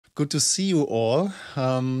Good to see you all.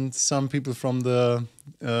 Some people from the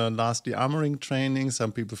last de-armoring training,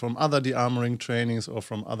 some people from other de-armoring trainings or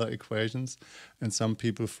from other equations, and some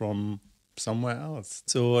people from somewhere else.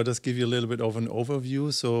 So I'll just give you a little bit of an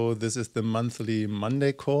overview. So this is the monthly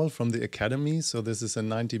Monday call from the Academy. So this is a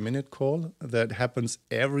 90-minute call that happens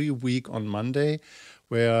every week on Monday,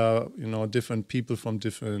 where different people from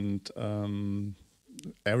different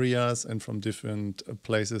areas and from different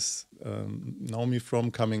places know me from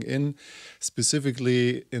coming in,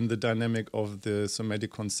 specifically in the dynamic of the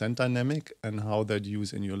somatic consent dynamic and how that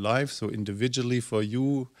use in your life. So individually for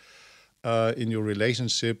you, in your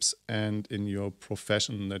relationships and in your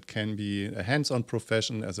profession. That can be a hands-on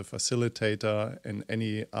profession as a facilitator and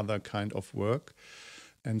any other kind of work.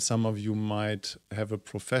 And some of you might have a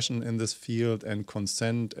profession in this field, and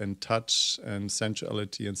consent and touch and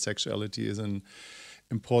sensuality and sexuality is an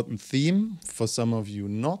important theme. For some of you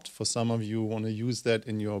not. For some of you want to use that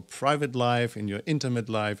in your private life, in your intimate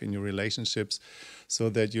life, in your relationships, so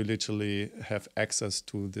that you literally have access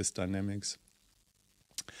to these dynamics.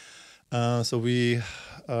 So we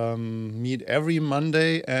meet every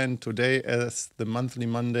Monday, and today, as the monthly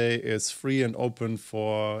Monday, is free and open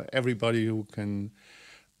for everybody who can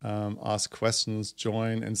ask questions,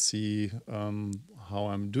 join and see how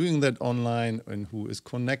I'm doing that online and who is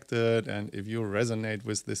connected and if you resonate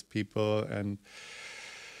with these people. And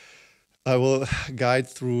I will guide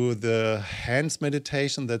through the hands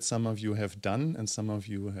meditation that some of you have done and some of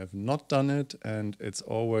you have not done it. And it's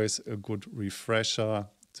always a good refresher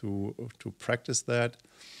to practice that.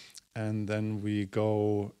 And then we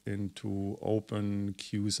go into open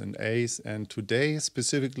Q's and A's. And today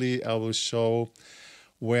specifically I will show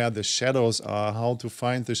where the shadows are, how to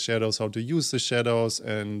find the shadows, how to use the shadows.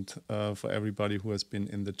 And for everybody who has been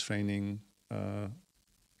in the training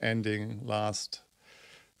ending last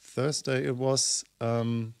Thursday it was,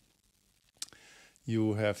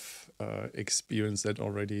 you have experienced that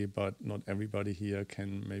already, but not everybody here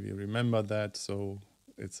can maybe remember that. So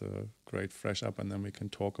it's a great fresh up, and then we can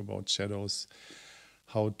talk about shadows,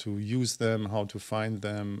 how to use them, how to find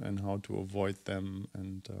them, and how to avoid them,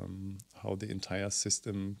 and how the entire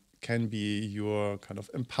system can be your kind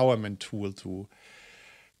of empowerment tool to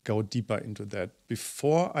go deeper into that.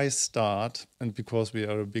 Before I start, and because we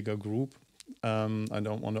are a bigger group, I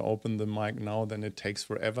don't want to open the mic now, then it takes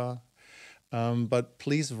forever. But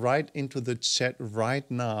please write into the chat right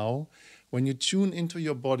now, when you tune into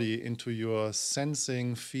your body, into your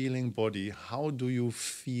sensing, feeling body, how do you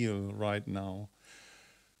feel right now?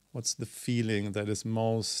 What's the feeling that is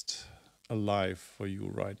most alive for you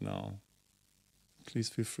right now? Please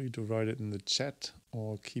feel free to write it in the chat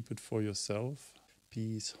or keep it for yourself.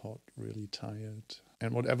 Peace, hot, really tired.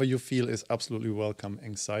 And whatever you feel is absolutely welcome.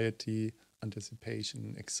 Anxiety,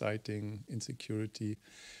 anticipation, exciting, insecurity,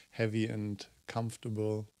 heavy and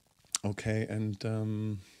comfortable. Okay,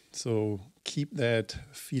 and so keep that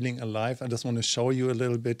feeling alive. I just want to show you a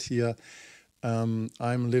little bit here. I'm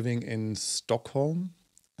living in Stockholm,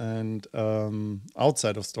 and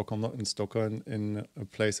outside of Stockholm, not in Stockholm, in a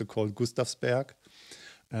place called Gustavsberg.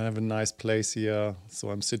 I have a nice place here. So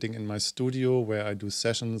I'm sitting in my studio where I do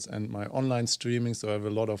sessions and my online streaming. So I have a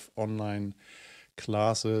lot of online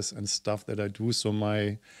classes and stuff that I do. So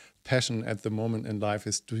my passion at the moment in life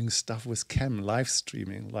is doing stuff with cam, live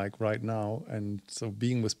streaming, like right now. And so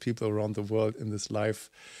being with people around the world in this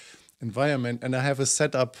live environment. And I have a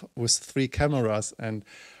setup with 3 cameras, and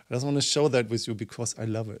I just want to show that with you because I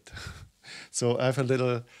love it. So I have a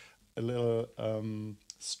little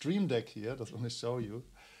stream deck here. I just want to show you.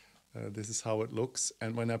 This is how it looks.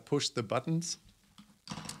 And when I push the buttons,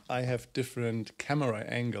 I have different camera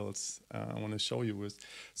angles I want to show you with.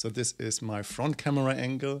 So this is my front camera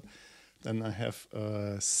angle. Then I have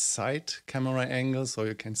a side camera angle, so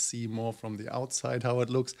you can see more from the outside how it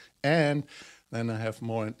looks. And then I have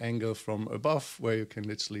more an angle from above, where you can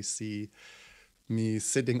literally see me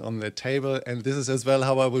sitting on the table. And this is as well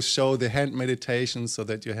how I will show the hand meditation, so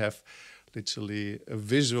that you have literally a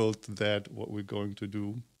visual to that, what we're going to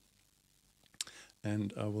do.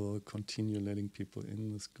 And I will continue letting people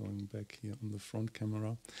in. This going back here on the front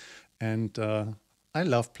camera. And I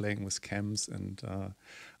love playing with cams, and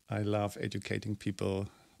I love educating people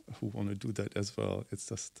who want to do that as well. It's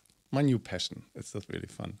just my new passion. It's just really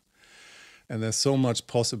fun. And there's so much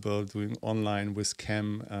possible doing online with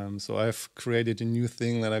cam. So I've created a new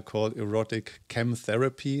thing that I call erotic cam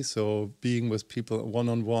therapy. So being with people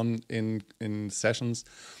one-on-one in sessions,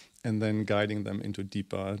 and then guiding them into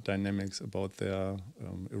deeper dynamics about their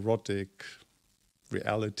erotic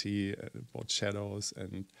reality, about shadows,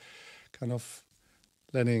 and kind of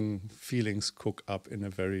letting feelings cook up in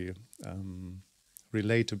a very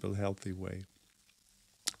relatable, healthy way.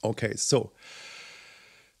 Okay, so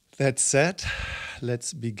that said,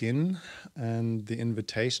 let's begin. And the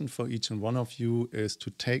invitation for each and one of you is to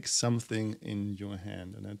take something in your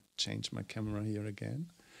hand. And I change my camera here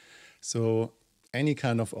again. So any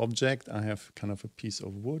kind of object, I have kind of a piece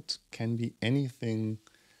of wood, can be anything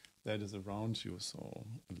that is around you. So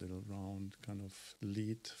a little round kind of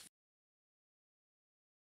lead.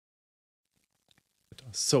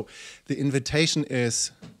 So the invitation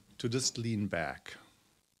is to just lean back.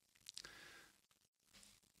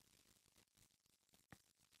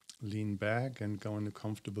 Lean back and go in a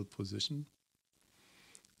comfortable position.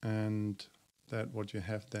 And that what you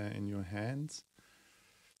have there in your hands,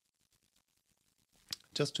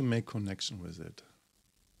 just to make connection with it.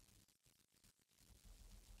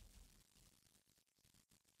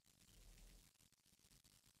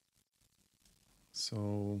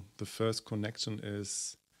 So the first connection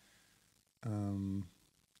is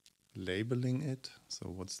labeling it. So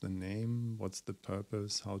what's the name, what's the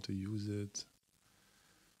purpose, how to use it,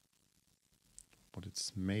 what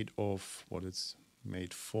it's made of, what it's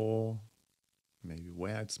made for, maybe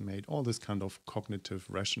where it's made, all this kind of cognitive,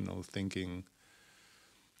 rational thinking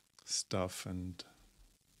stuff, and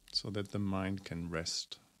so that the mind can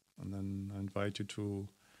rest. And then I invite you to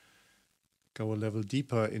go a level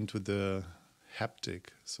deeper into the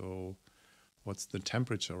haptic. So what's the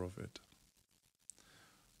temperature of it?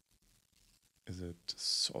 Is it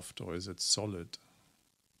soft or is it solid?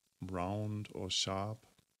 Round or sharp?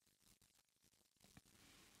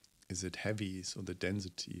 Is it heavy, so the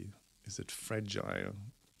density? Is it fragile,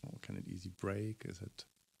 or can it easily break? Is it?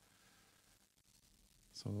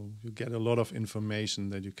 So you get a lot of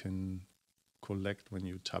information that you can collect when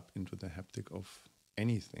you tap into the haptic of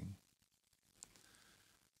anything.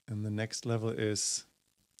 And the next level is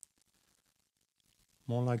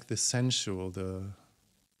more like the sensual, the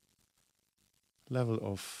level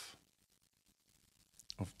of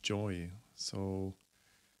joy. So,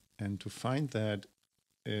 and to find that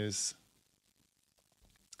is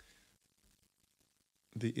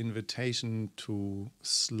the invitation to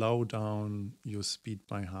slow down your speed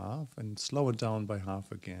by half and slow it down by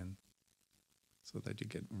half again, so that you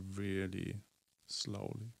get really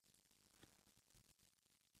slowly.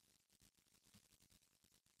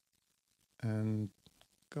 And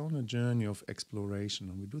go on a journey of exploration.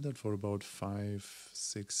 And we do that for about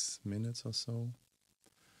 5-6 minutes or so.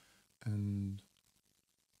 And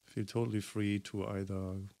feel totally free to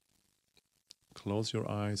either close your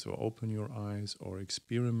eyes or open your eyes or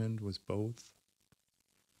experiment with both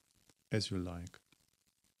as you like.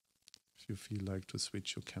 If you feel like to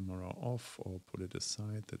switch your camera off or put it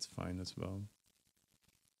aside, that's fine as well.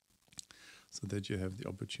 So that you have the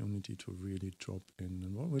opportunity to really drop in.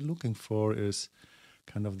 And what we're looking for is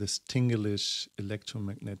kind of this tinglish,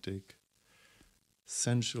 electromagnetic,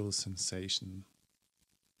 sensual sensation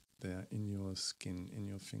there in your skin, in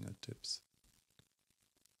your fingertips.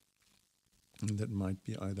 And that might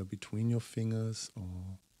be either between your fingers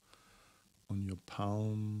or on your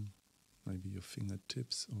palm, maybe your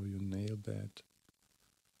fingertips or your nail bed.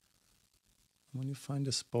 When you find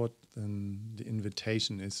a spot, then the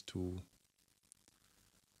invitation is to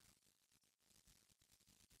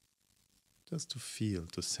just to feel,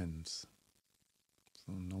 to sense.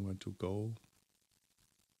 So nowhere to go,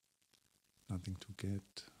 nothing to get,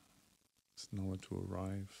 there's nowhere to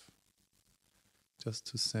arrive. Just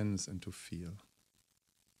to sense and to feel.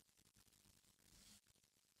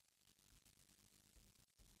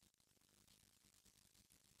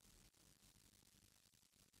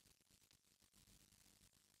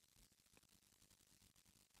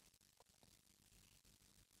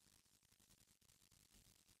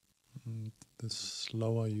 And the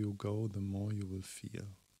slower you go, the more you will feel.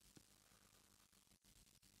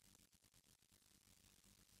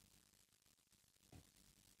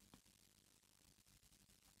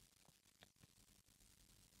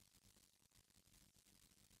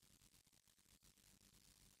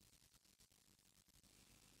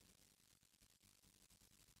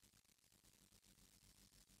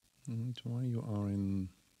 And while you are in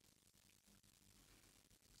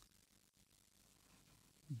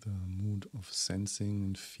the mood of sensing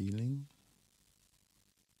and feeling,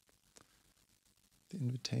 the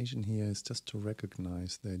invitation here is just to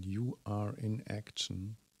recognize that you are in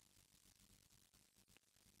action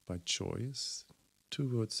by choice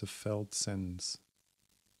towards a felt sense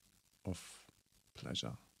of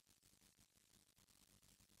pleasure.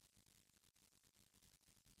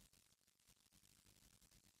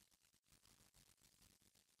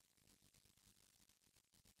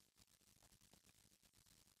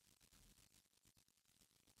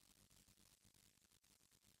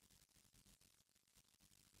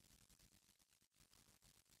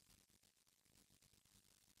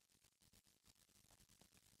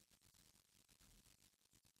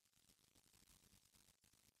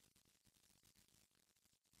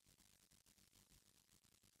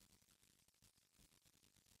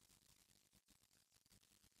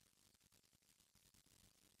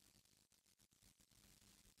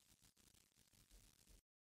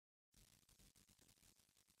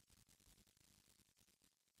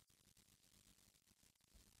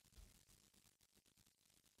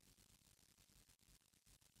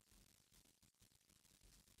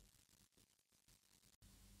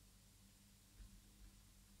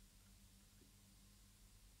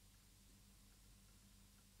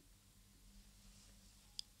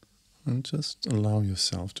 And just allow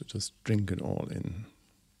yourself to just drink it all in.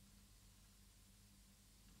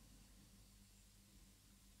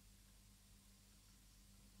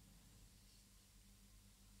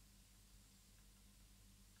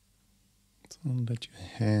 So let your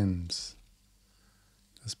hands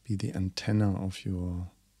just be the antenna of your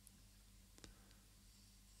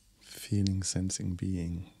feeling, sensing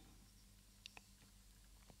being.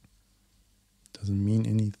 Doesn't mean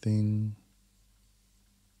anything.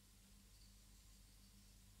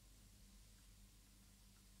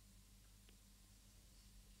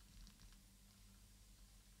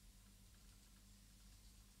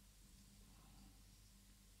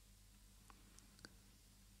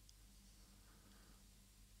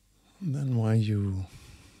 And then while you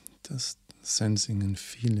just sensing and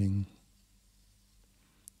feeling,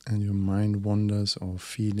 and your mind wanders or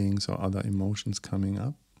feelings or other emotions coming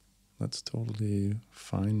up, that's totally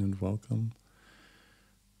fine and welcome.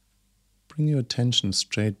 Bring your attention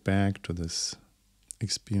straight back to this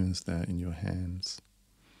experience there in your hands.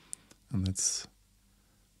 And that's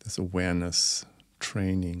this awareness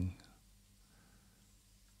training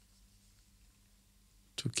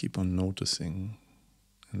to keep on noticing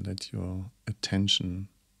and let your attention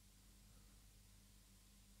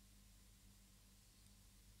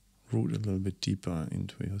root a little bit deeper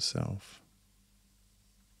into yourself.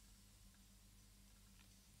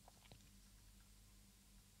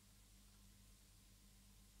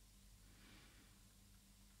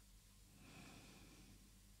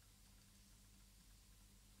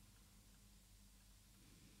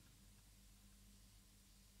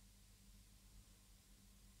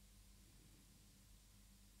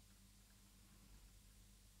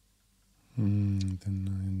 Then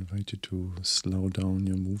I invite you to slow down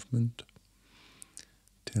your movement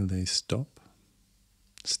till they stop.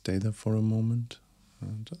 Stay there for a moment.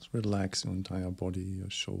 Just relax your entire body, your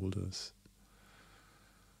shoulders.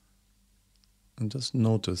 And just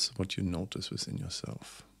notice what you notice within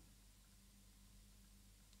yourself.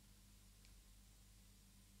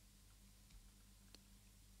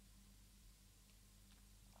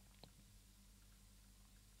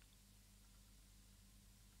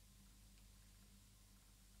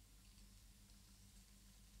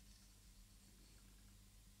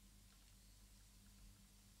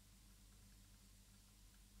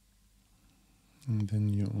 And then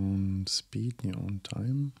your own speed, your own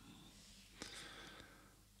time.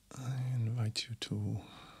 I invite you to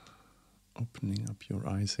opening up your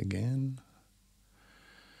eyes again.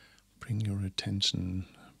 Bring your attention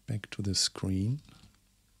back to the screen.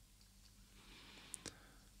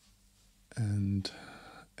 And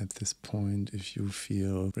at this point, if you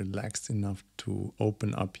feel relaxed enough to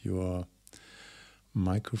open up your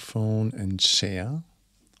microphone and share,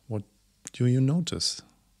 what do you notice?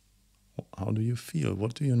 How do you feel?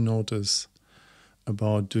 What do you notice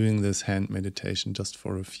about doing this hand meditation just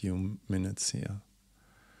for a few minutes here?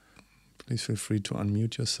 Please feel free to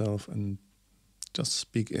unmute yourself and just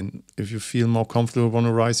speak in. If you feel more comfortable, want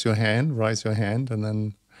to raise your hand, and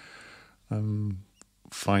then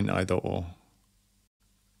fine either or.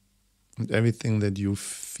 And everything that you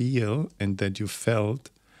feel and that you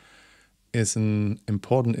felt is an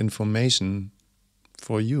important information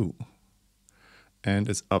for you. And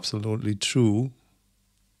it's absolutely true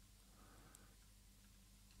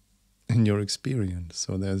in your experience.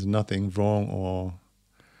 So there's nothing wrong, or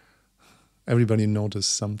everybody notices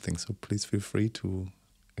something. So please feel free to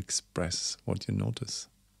express what you notice.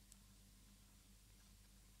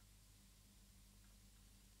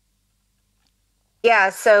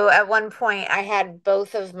 Yeah, so at one point I had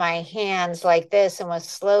both of my hands like this and was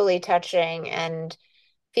slowly touching and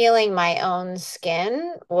feeling my own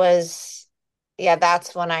skin was, yeah,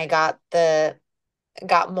 that's when I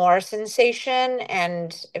got more sensation,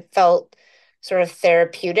 and it felt sort of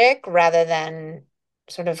therapeutic rather than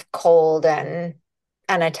sort of cold and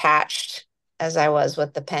unattached as I was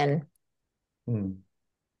with the pen.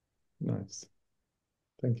 Nice.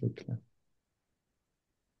 Thank you, Claire.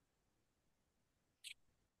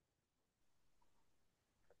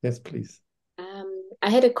 Yes, please. I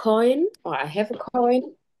had a coin, or I have a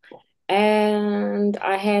coin, and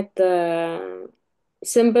I had the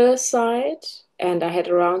symbol side and I had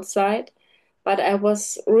a round side. But I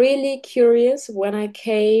was really curious when I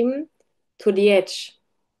came to the edge.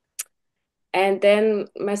 And then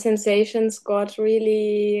my sensations got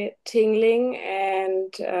really tingling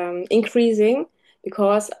and increasing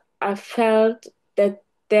because I felt that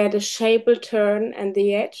there the shape will turn and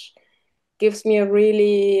the edge gives me a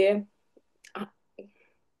really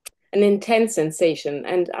an intense sensation,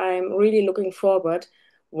 and I'm really looking forward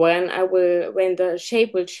when the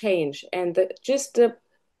shape will change and just the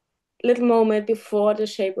little moment before the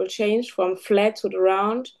shape will change from flat to the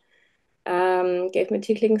round gave me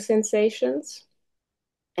tickling sensations.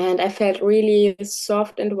 And I felt really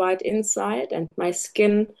soft and white inside, and my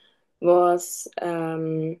skin was,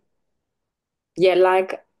 yeah,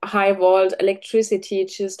 like high volt electricity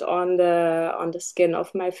just on the skin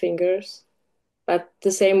of my fingers. But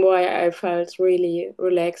the same way, I felt really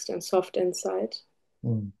relaxed and soft inside.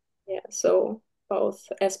 Mm. Yeah, so both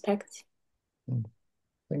aspects. Mm.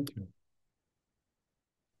 Thank you.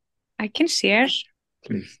 I can share.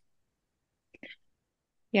 Please.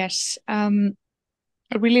 Yes.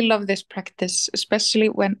 I really love this practice, especially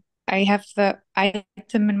when I have the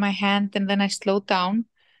item in my hand and then I slow down,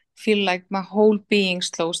 feel like my whole being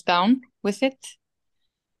slows down with it.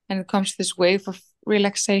 And it comes this wave of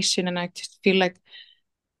relaxation, and I just feel like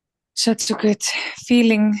such a good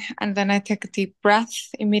feeling. And then I take a deep breath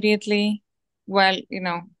immediately. Well,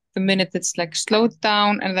 the minute it's like slowed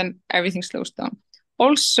down, and then everything slows down.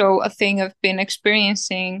 Also, a thing I've been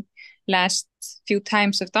experiencing last few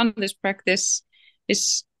times I've done this practice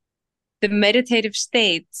is the meditative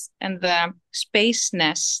state and the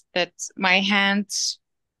spaceness that my hands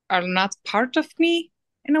are not part of me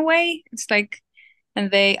in a way. It's like,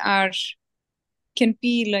 and they can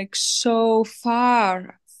be like so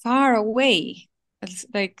far, far away. It's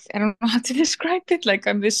like, I don't know how to describe it. Like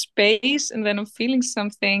I'm this space and then I'm feeling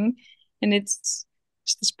something and it's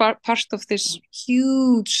this part of this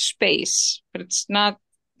huge space, but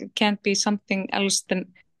it can't be something else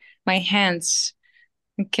than my hands.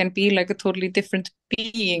 It can be like a totally different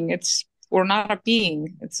being. Or not a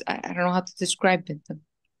being. I don't know how to describe it. But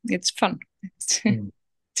it's fun. It's, Mm.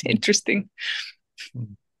 it's interesting.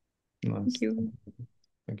 Mm. Thank Nice. you.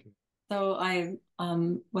 Thank you. So I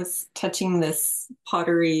was touching this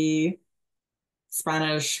pottery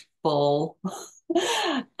Spanish bowl,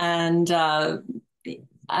 and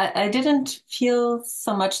I didn't feel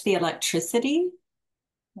so much the electricity,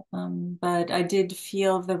 but I did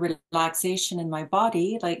feel the relaxation in my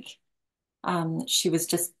body, like she was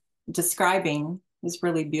just describing. It was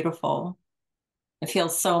really beautiful. I feel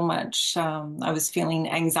so much. I was feeling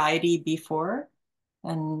anxiety before,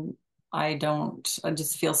 and I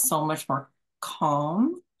just feel so much more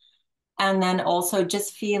calm. And then also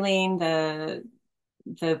just feeling the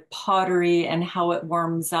pottery and how it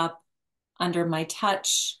warms up under my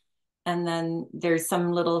touch. And then there's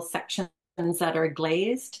some little sections that are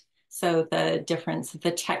glazed. So the difference,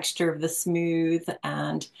 the texture of the smooth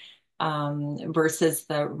and versus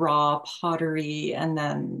the raw pottery, and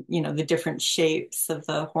then, the different shapes of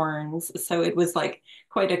the horns. So it was like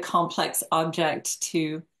quite a complex object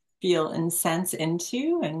to feel and sense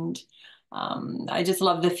into. And I just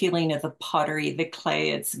love the feeling of the pottery, the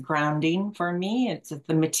clay. It's grounding for me. It's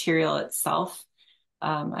the material itself.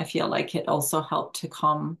 I feel like it also helped to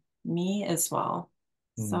calm me as well.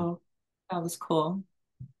 So that was cool.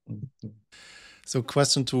 So,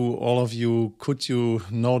 question to all of you: could you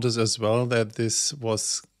notice as well that this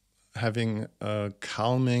was having a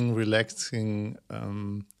calming, relaxing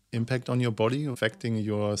impact on your body, affecting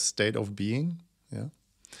your state of being? Yeah.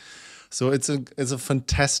 So it's a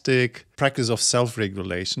fantastic practice of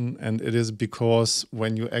self-regulation, and it is because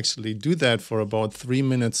when you actually do that for about 3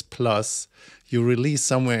 minutes plus, you release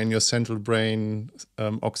somewhere in your central brain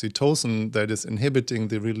oxytocin that is inhibiting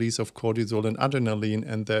the release of cortisol and adrenaline,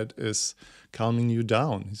 and that is calming you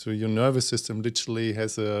down. So your nervous system literally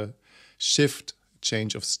has a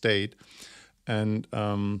change of state, and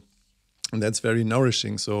that's very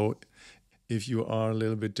nourishing. So if you are a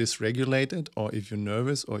little bit dysregulated, or if you're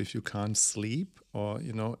nervous, or if you can't sleep, or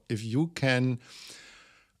if you can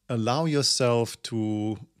allow yourself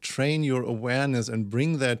to train your awareness and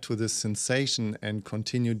bring that to this sensation and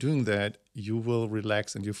continue doing that, you will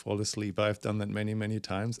relax and you fall asleep. I've done that many, many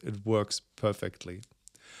times. It works perfectly.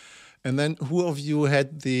 And then who of you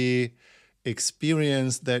had the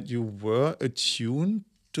experience that you were attuned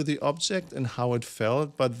to the object and how it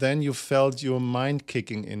felt, but then you felt your mind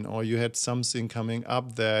kicking in, or you had something coming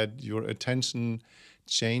up that your attention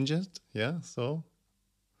changed? Yeah, so.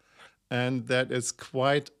 And that is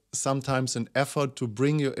quite sometimes an effort to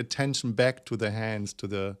bring your attention back to the hands, to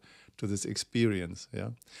this experience.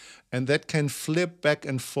 Yeah, and that can flip back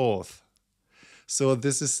and forth. So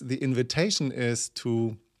this is the invitation, is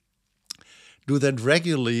to do that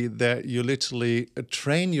regularly, that you literally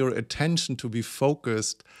train your attention to be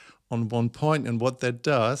focused on one point. And what that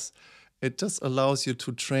does, it just allows you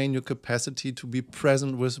to train your capacity to be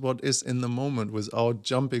present with what is in the moment without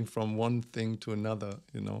jumping from one thing to another,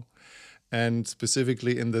 And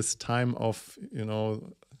specifically in this time of,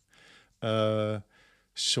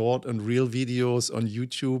 short and real videos on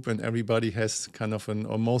YouTube, and everybody has kind of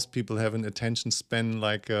or most people have an attention span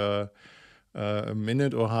like a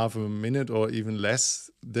minute or half a minute or even less.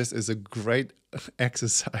 This is a great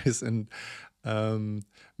exercise and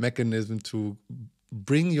mechanism to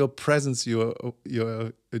bring your presence, your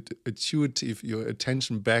intuitive, your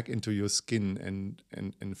attention back into your skin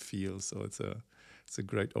and feel. So it's a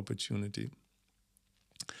great opportunity.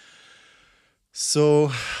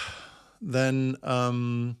 So then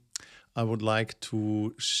I would like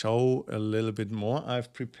to show a little bit more.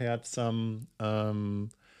 I've prepared some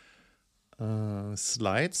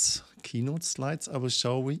slides, keynote slides I will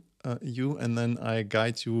show you, and then I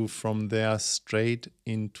guide you from there straight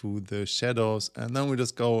into the shadows, and then we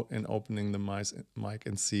just go in opening the mic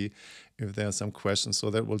and see if there are some questions.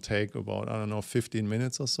 So that will take about, I don't know, 15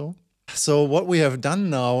 minutes or so. So what we have done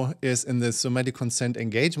now is in the somatic consent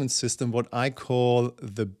engagement system, what I call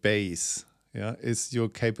the base. Yeah, is your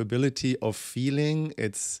capability of feeling.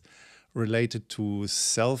 It's related to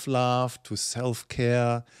self-love, to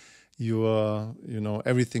self-care,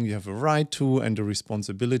 everything you have a right to and a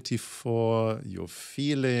responsibility for, your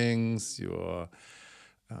feelings, your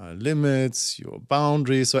limits, your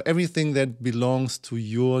boundaries, so everything that belongs to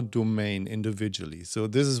your domain individually. So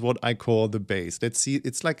this is what I call the base. Let's see,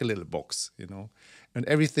 it's like a little box, and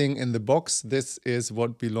everything in the box, this is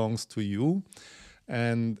what belongs to you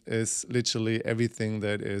and is literally everything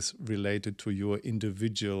that is related to your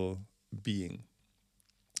individual being.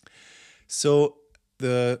 So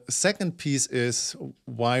the second piece is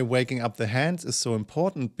why waking up the hands is so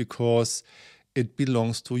important, because it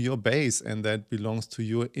belongs to your base, and that belongs to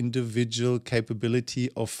your individual capability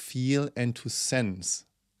of feel and to sense.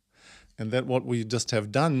 And that what we just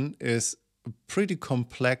have done is a pretty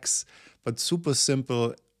complex but super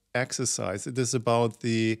simple exercise. It is about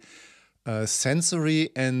the sensory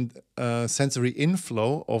and sensory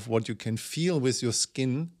inflow of what you can feel with your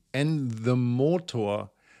skin and the motor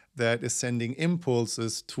that is sending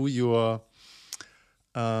impulses to your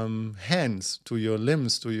hands, to your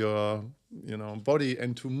limbs, to your body,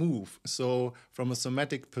 and to move. So from a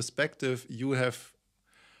somatic perspective, you have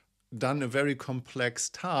done a very complex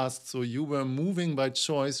task. So you were moving by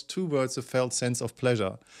choice towards a felt sense of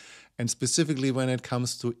pleasure. And specifically when it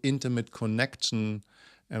comes to intimate connection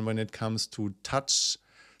and when it comes to touch,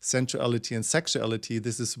 sensuality and sexuality,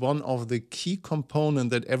 this is one of the key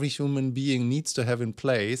components that every human being needs to have in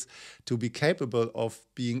place to be capable of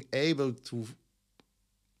being able to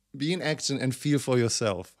be in action and feel for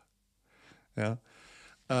yourself. Yeah.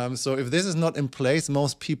 So if this is not in place,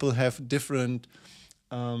 most people have different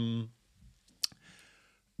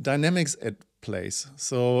dynamics at place.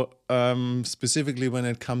 So specifically when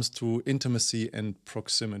it comes to intimacy and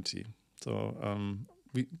proximity. So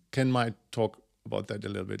we might talk about that a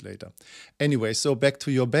little bit later. Anyway, so back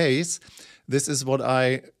to your base. This is what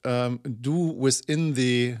I do within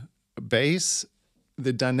the base,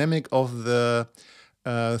 the dynamic of the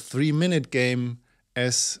 3-minute game,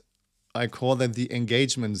 as I call them, the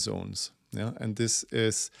engagement zones. Yeah? And this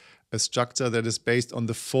is a structure that is based on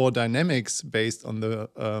the 4 dynamics based on the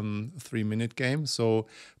 3-minute game. So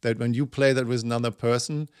that when you play that with another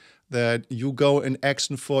person, that you go in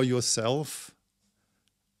action for yourself,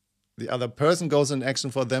 the other person goes in action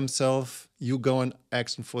for themselves, you go in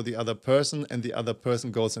action for the other person, and the other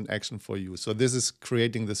person goes in action for you. So this is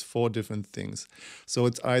creating these 4 different things. So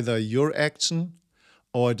it's either your action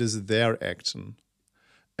or it is their action.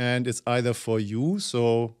 And it's either for you,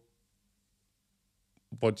 so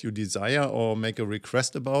what you desire or make a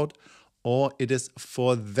request about, or it is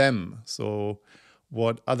for them. So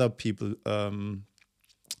what other people,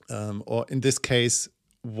 or in this case,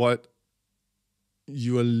 what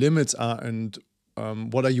your limits are and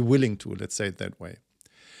what are you willing to, let's say it that way.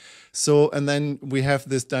 So, and then we have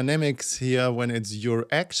this dynamics here when it's your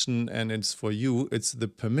action and it's for you, it's the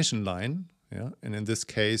permission line. Yeah, and in this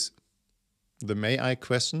case, the may I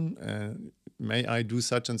question, may I do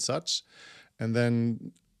such and such? And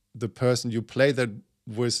then the person you play that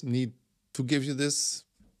with need to give you this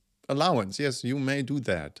allowance. Yes, you may do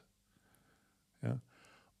that. Yeah.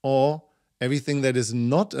 Or everything that is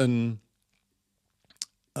not an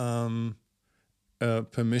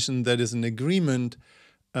permission, that is an agreement,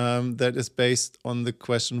 that is based on the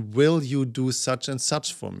question, will you do such and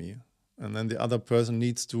such for me? And then the other person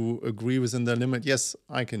needs to agree within their limit, yes,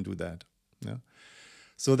 I can do that. Yeah.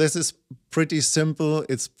 So this is pretty simple,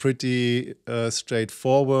 it's pretty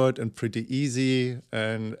straightforward and pretty easy,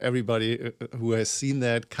 and everybody who has seen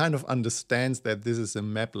that kind of understands that this is a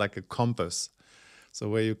map like a compass. So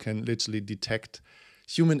where you can literally detect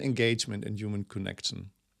human engagement and human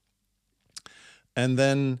connection. And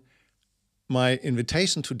then my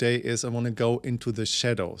invitation today is I want to go into the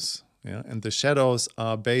shadows. Yeah? And the shadows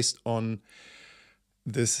are based on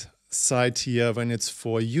this side here when it's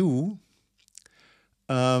for you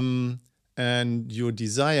and your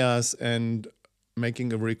desires and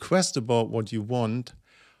making a request about what you want.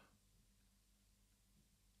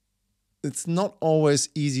 It's not always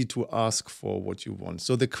easy to ask for what you want.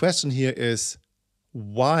 So the question here is,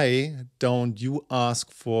 why don't you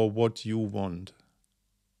ask for what you want?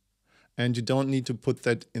 And you don't need to put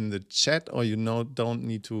that in the chat, or don't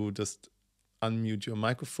need to just unmute your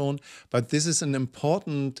microphone. But this is an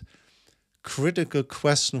important, critical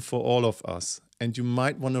question for all of us. And you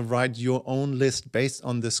might want to write your own list based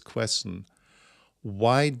on this question.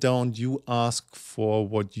 Why don't you ask for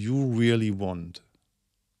what you really want?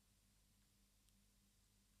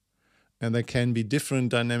 And there can be different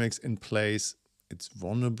dynamics in place. It's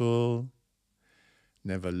vulnerable,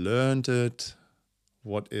 never learned it.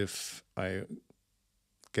 What if I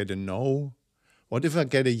get a no? What if I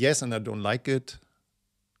get a yes and I don't like it?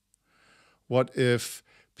 What if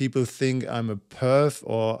people think I'm a perv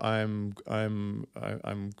or I'm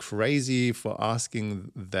crazy for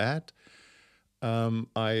asking that?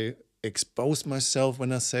 I expose myself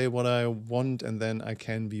when I say what I want, and then I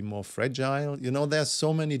can be more fragile. There's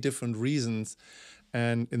so many different reasons,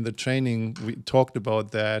 and in the training we talked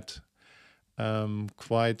about that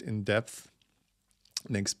quite in depth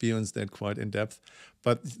and experienced that quite in depth.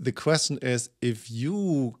 But the question is, if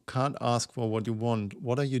you can't ask for what you want,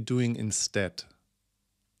 what are you doing instead?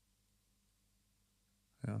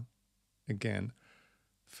 Yeah. Again,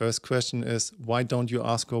 first question is, why don't you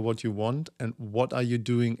ask for what you want, and what are you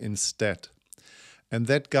doing instead? And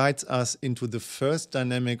that guides us into the first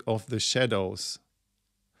dynamic of the shadows.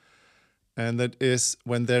 And that is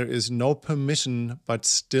when there is no permission, but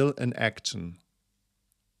still an action.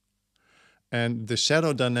 And the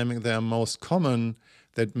shadow dynamic that are most common,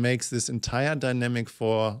 that makes this entire dynamic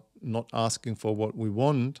for not asking for what we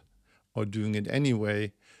want or doing it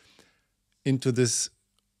anyway, into this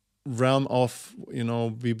realm of,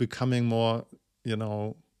 we becoming more,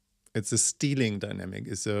 it's a stealing dynamic.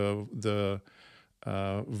 It's the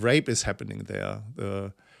rape is happening there,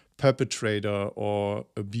 the perpetrator or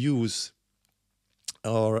abuse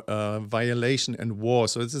or violation and war.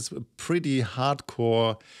 So it's this pretty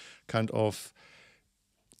hardcore kind of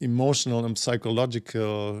emotional and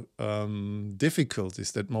psychological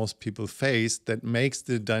difficulties that most people face, that makes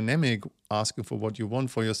the dynamic asking for what you want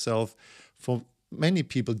for yourself for many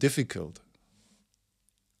people difficult.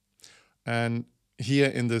 And here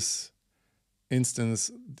in this instance,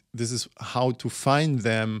 this is how to find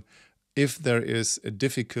them if there is a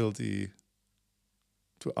difficulty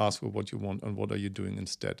to ask for what you want and what are you doing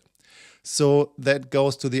instead. So that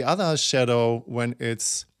goes to the other shadow when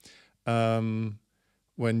it's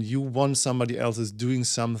when you want somebody else is doing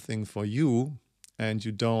something for you and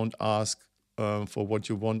you don't ask for what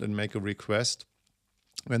you want and make a request,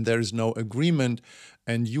 when there is no agreement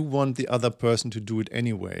and you want the other person to do it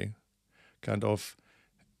anyway, kind of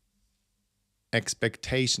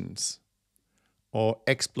expectations or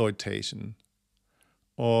exploitation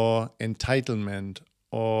or entitlement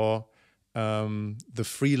or the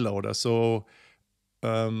freeloader. So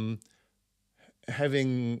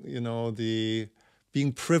having, the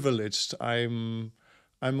being privileged. I'm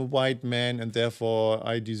a white man and therefore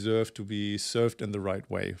I deserve to be served in the right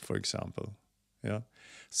way, for example. Yeah.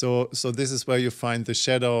 So this is where you find the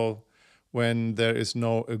shadow, when there is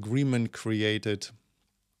no agreement created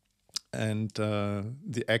and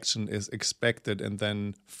the action is expected, and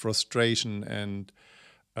then frustration and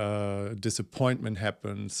disappointment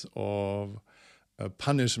happens, or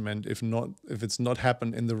punishment if it's not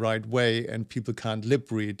happened in the right way, and people can't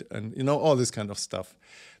lip read, and all this kind of stuff.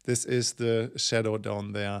 This is the shadow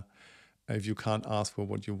down there. If you can't ask for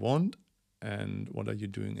what you want, and what are you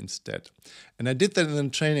doing instead? And I did that in the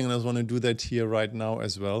training, and I want to do that here right now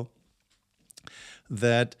as well.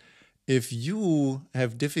 That if you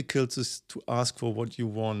have difficulties to ask for what you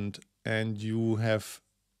want, and you have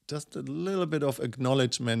just a little bit of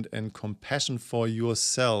acknowledgement and compassion for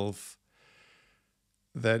yourself,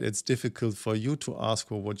 that it's difficult for you to ask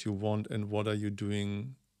for what you want and what are you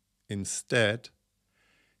doing instead,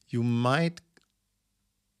 you might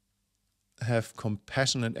have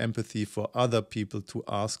compassion and empathy for other people to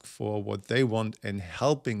ask for what they want and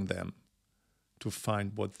helping them to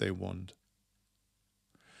find what they want.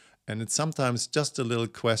 And it's sometimes just a little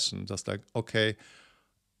question, just like, okay,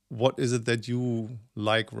 what is it that you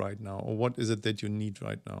like right now? Or what is it that you need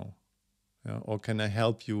right now? Yeah? Or can I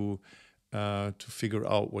help you to figure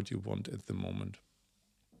out what you want at the moment?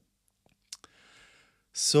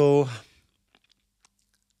 So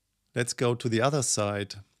let's go to the other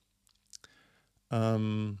side.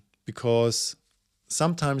 Because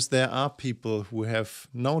sometimes there are people who have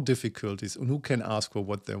no difficulties and who can ask for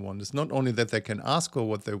what they want. It's not only that they can ask for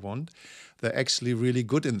what they want, they're actually really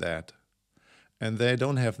good in that. And they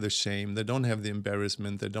don't have the shame, they don't have the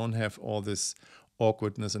embarrassment, they don't have all this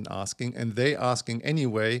awkwardness in asking. And they asking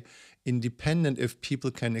anyway, independent if people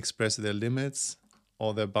can express their limits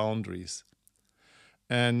or their boundaries.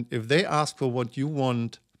 And if they ask for what you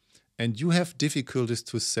want and you have difficulties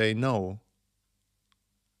to say no,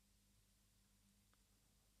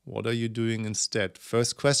 what are you doing instead?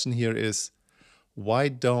 First question here is, why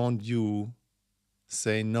don't you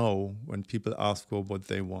say no when people ask for what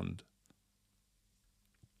they want?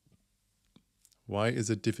 Why is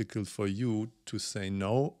it difficult for you to say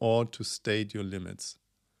no or to state your limits?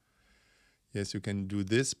 Yes, you can do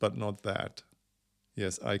this, but not that.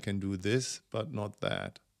 Yes, I can do this, but not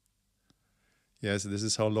that. Yes, this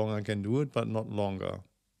is how long I can do it, but not longer.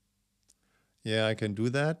 Yeah, I can do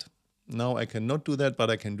that. No, I cannot do that, but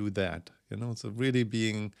I can do that. You know, so really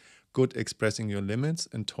being good expressing your limits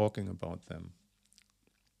and talking about them.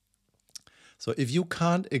 So if you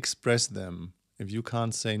can't express them, if you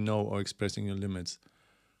can't say no or expressing your limits,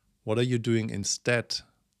 what are you doing instead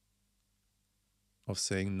of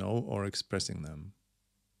saying no or expressing them?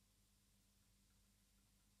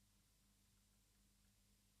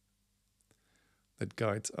 That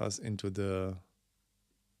guides us into the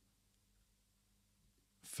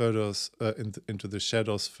into the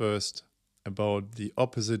shadows first, about the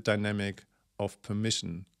opposite dynamic of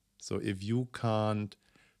permission. So if you can't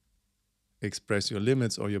express your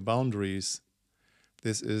limits or your boundaries,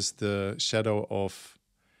 this is the shadow of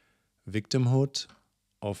victimhood,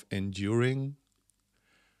 of enduring.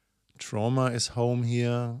 Trauma is home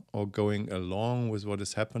here, or going along with what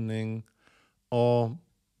is happening, or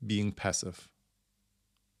being passive.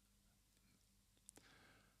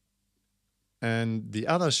 And the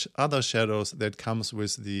other shadows that comes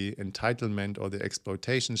with the entitlement or the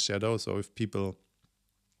exploitation shadow. So if people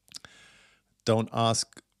don't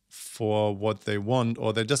ask for what they want,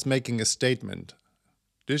 or they're just making a statement,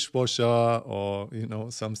 dishwasher or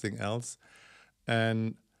something else,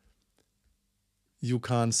 and you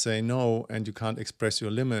can't say no and you can't express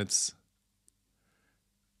your limits,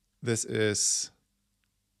 this is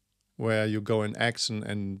where you go in action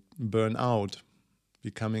and burn out,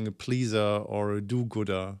 becoming a pleaser or a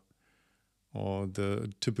do-gooder, or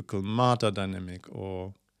the typical martyr dynamic,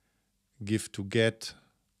 or give to get.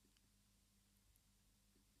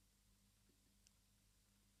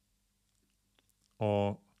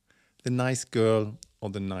 Or the nice girl or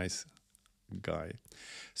the nice guy.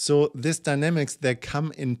 So these dynamics, they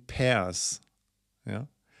come in pairs. Yeah.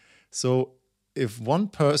 So if one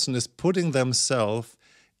person is putting themselves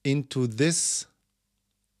into this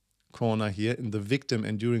corner here, in the victim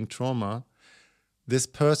enduring trauma, this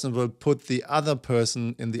person will put the other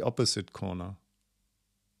person in the opposite corner.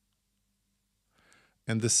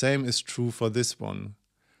 And the same is true for this one.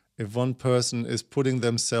 If one person is putting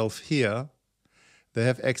themselves here, they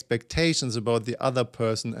have expectations about the other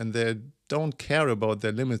person and they don't care about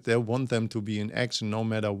their limits. They want them to be in action no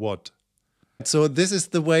matter what. So this is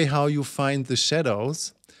the way how you find the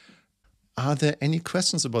shadows. Are there any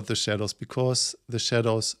questions about the shadows? Because the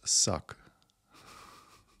shadows suck.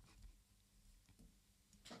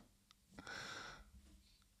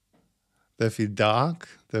 They feel dark,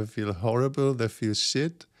 they feel horrible, they feel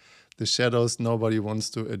shit. The shadows, nobody wants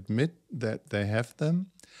to admit that they have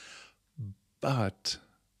them. But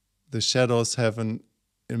the shadows have an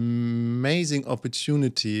amazing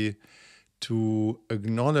opportunity to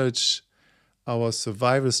acknowledge our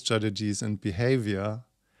survival strategies and behavior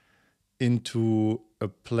into a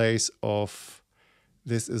place of,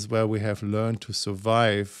 this is where we have learned to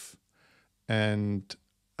survive and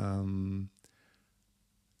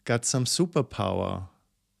got some superpower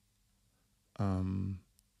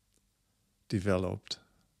developed.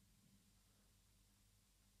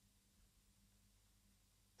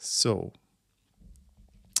 So,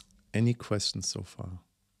 any questions so far?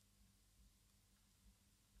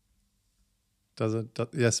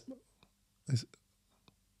 Yes.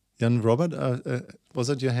 Jan Robert, was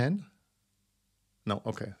it your hand? No,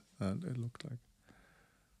 okay. It looked like.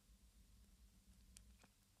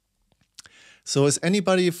 So is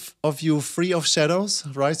anybody of you free of shadows?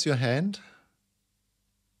 Raise your hand.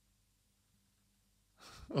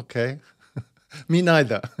 Okay. Me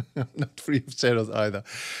neither. I'm not free of shadows either.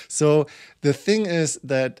 So the thing is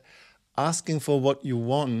that asking for what you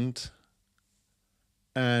want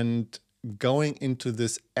and going into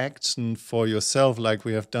this action for yourself, like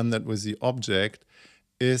we have done that with the object,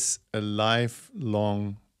 is a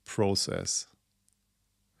lifelong process.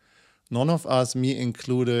 None of us, me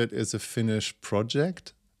included, is a finished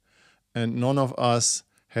project, and none of us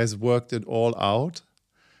has worked it all out.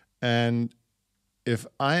 And if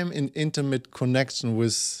I'm in intimate connection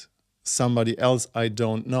with somebody else I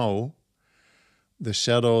don't know, the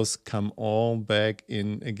shadows come all back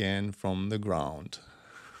in again from the ground.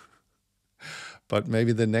 But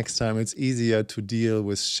maybe the next time it's easier to deal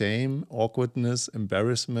with shame, awkwardness,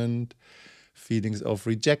 embarrassment, feelings of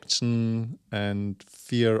rejection, and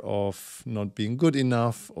fear of not being good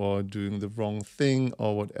enough or doing the wrong thing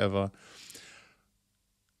or whatever.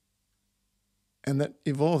 And that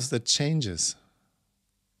evolves, that changes.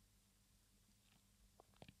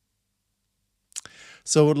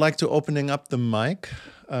 So I would like to opening up the mic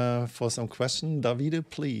for some question. Davide,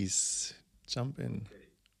 please jump in.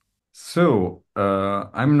 So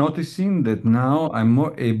I'm noticing that now I'm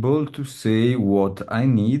more able to say what I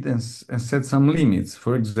need and set some limits.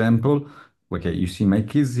 For example, okay, you see my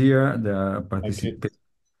kids here, they're participating,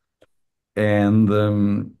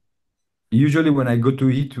 and usually when I go to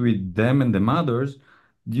eat with them and the mothers,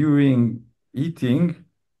 during eating,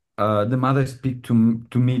 the mother speak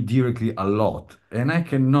to me directly a lot, and I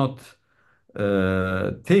cannot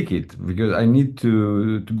take it because I need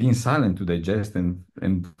to be in silent to digest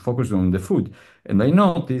and focus on the food. And I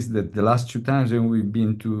noticed that the last two times when we've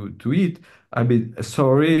been to eat, I've been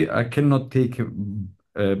sorry, I cannot take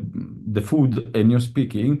the food and you're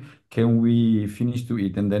speaking. Can we finish to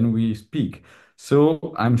eat and then we speak?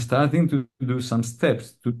 So I'm starting to do some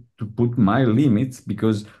steps to put my limits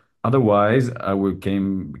because otherwise I will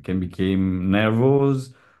can become nervous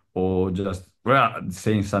or just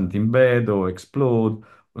saying something bad or explode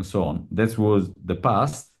and so on. That was the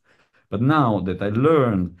past. But now that I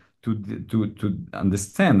learned to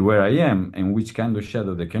understand where I am and which kind of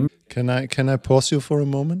shadow there can be. Can I pause you for a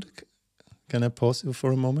moment? Can I pause you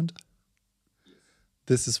for a moment?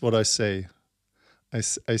 This is what I say.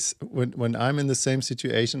 When I'm in the same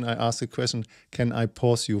situation, I ask the question, can I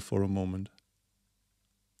pause you for a moment?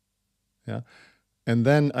 Yeah. And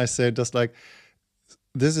then I say just like,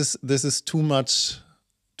 this is too much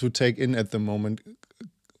to take in at the moment.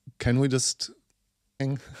 Can we just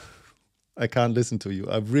I can't listen to you.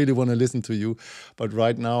 I really want to listen to you, but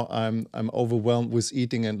right now I'm overwhelmed with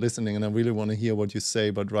eating and listening, and I really want to hear what you say,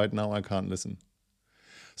 but right now I can't listen.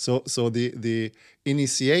 So the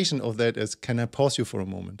initiation of that is, can I pause you for a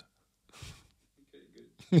moment?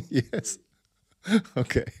 Okay, yes.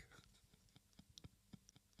 Okay.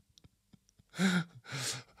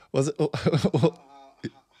 Was it? How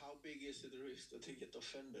big is the risk that they get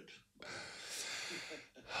offended?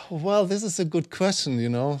 Well, this is a good question.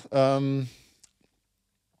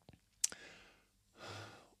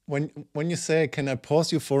 When you say, "Can I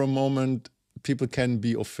pause you for a moment?" people can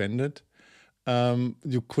be offended.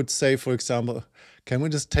 You could say, for example, "Can we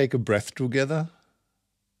just take a breath together?"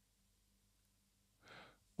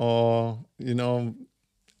 Or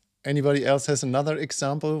anybody else has another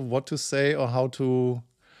example what to say or how to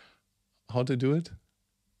do it?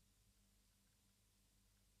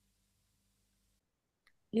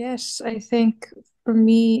 Yes, I think for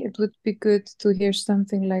me it would be good to hear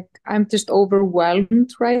something like, I'm just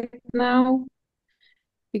overwhelmed right now.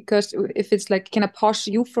 Because if it's like, can I pause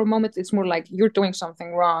you for a moment? It's more like you're doing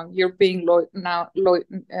something wrong. You're being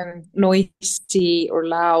noisy or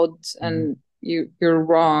loud, and you're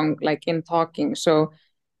wrong, like in talking. So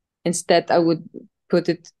instead, I would put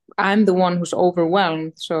it, I'm the one who's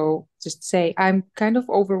overwhelmed. So just say, I'm kind of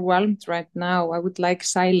overwhelmed right now. I would like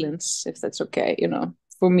silence, if that's okay,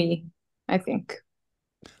 for me, I think.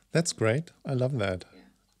 That's great. I love that. Yeah.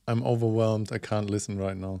 I'm overwhelmed. I can't listen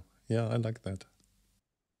right now. Yeah, I like that.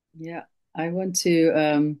 Yeah, I want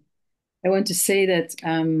to say that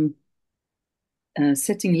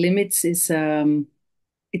setting limits is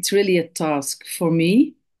it's really a task for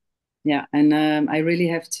me. Yeah, and I really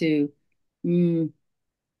have to look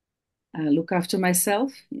after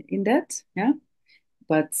myself in that. Yeah,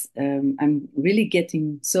 but I'm really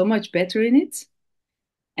getting so much better in it,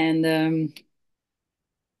 and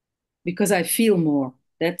because I feel more.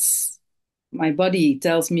 That's my body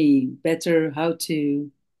tells me better how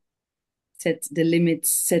to set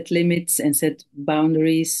limits, and set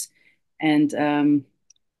boundaries, and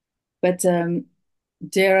but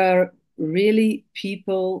there are really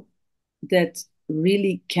people that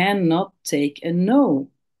really cannot take a no,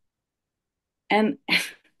 and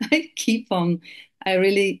it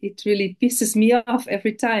really pisses me off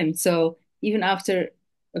every time. So even after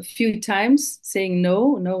a few times saying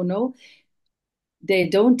no, no, no, they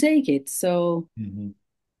don't take it. So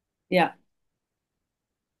yeah,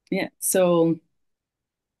 so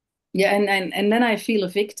Yeah, and then I feel a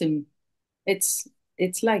victim. It's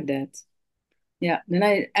like that. Yeah, then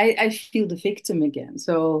I feel the victim again.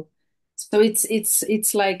 So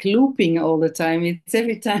it's like looping all the time. It's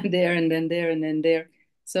every time there and then there and then there.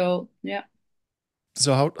 So yeah.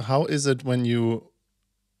 So how is it when you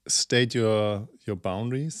state your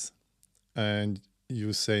boundaries and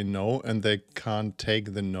you say no and they can't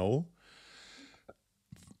take the no?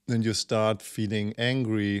 Then you start feeling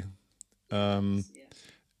angry. Um, Yeah.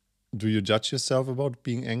 do you judge yourself about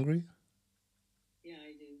being angry? Yeah,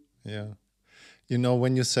 I do. Yeah. You know,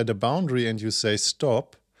 when you set a boundary and you say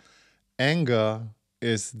stop, anger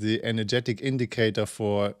is the energetic indicator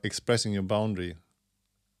for expressing your boundary.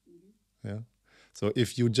 Yeah. So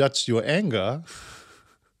if you judge your anger,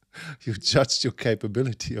 you judge your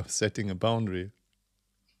capability of setting a boundary.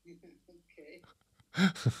 Okay.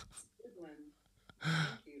 Good one.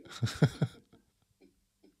 Thank you.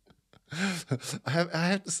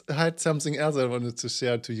 I had something else I wanted to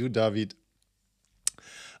share to you, David.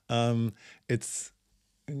 It's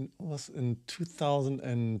was in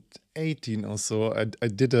 2018 or so. I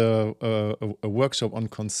did a workshop on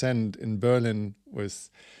consent in Berlin with,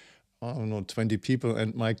 I don't know, 20 people,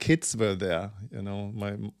 and my kids were there. You know,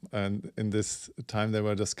 and in this time they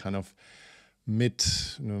were just kind of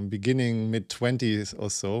beginning mid 20s or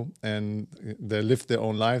so, and they lived their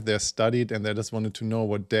own life. They studied, and they just wanted to know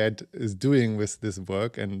what Dad is doing with this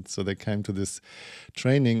work, and so they came to this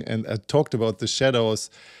training, and I talked about the shadows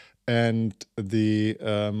and the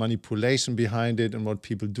manipulation behind it and what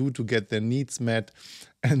people do to get their needs met.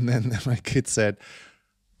 And then my kid said,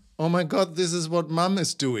 "Oh my God, this is what Mom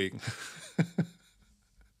is doing."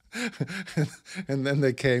 And then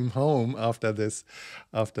they came home after this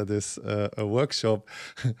workshop,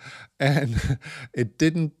 and it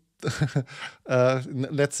didn't.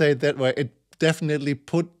 Let's say it that way. It definitely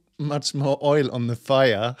put much more oil on the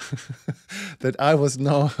fire that I was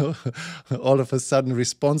now all of a sudden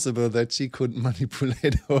responsible that she couldn't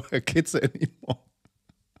manipulate her kids anymore.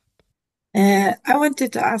 I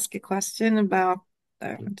wanted to ask a question about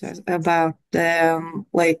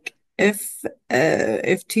like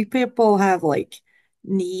if two people have like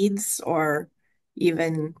needs or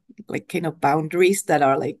even like kind of boundaries that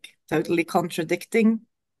are like totally contradicting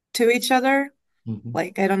to each other. Mhm.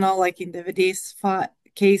 Like I don't know, like in the Vedis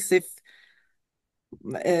case, if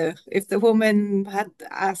the woman had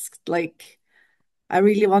asked like I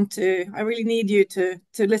really need you to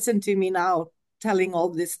listen to me now, telling all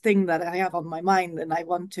this thing that I have on my mind, and I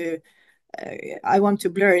want to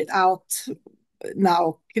blur it out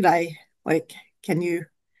now. Could I like, can you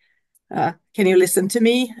listen to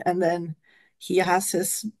me? And then he has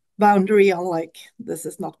his boundary on like, this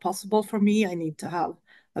is not possible for me. I need to have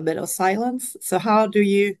a bit of silence. So how do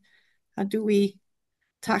we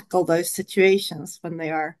tackle those situations when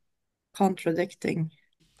they are contradicting?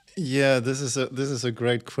 Yeah, this is a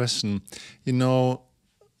great question. You know,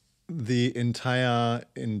 the entire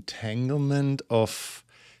entanglement of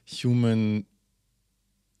human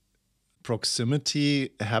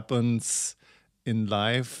proximity happens in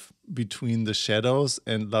life between the shadows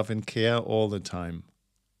and love and care all the time.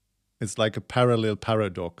 It's like a parallel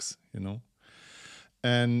paradox, you know.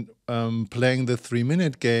 And playing the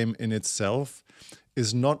 3-minute game in itself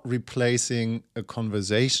is not replacing a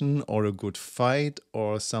conversation or a good fight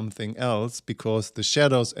or something else, because the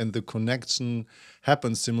shadows and the connection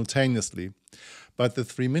happen simultaneously. But the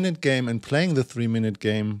 3-minute game and playing the 3-minute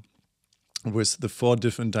game with the 4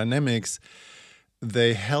 different dynamics,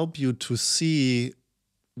 they help you to see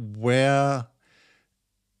where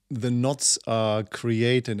the knots are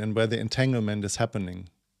created and where the entanglement is happening.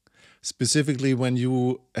 Specifically, when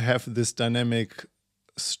you have this dynamic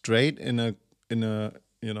straight in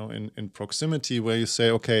proximity, where you say,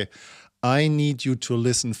 okay, I need you to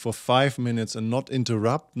listen for 5 minutes and not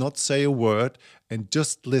interrupt, not say a word, and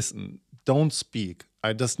just listen. Don't speak.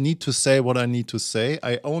 I just need to say what I need to say.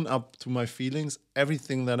 I own up to my feelings,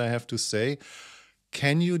 everything that I have to say.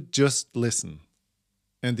 Can you just listen?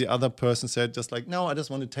 And the other person said just like, no, I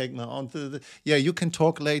just want to take my own. Yeah, you can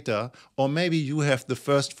talk later. Or maybe you have the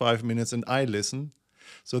first 5 minutes and I listen,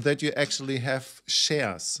 so that you actually have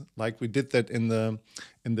shares. Like we did that in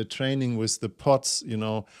the training with the pots, you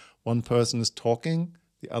know, one person is talking,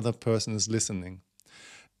 the other person is listening.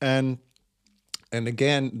 And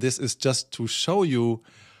again, this is just to show you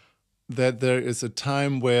that there is a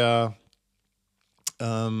time where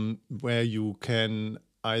you can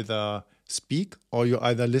either speak or you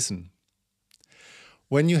either listen.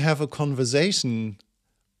 When you have a conversation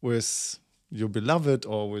with your beloved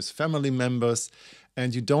or with family members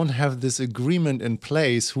and you don't have this agreement in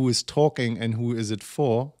place, who is talking and who is it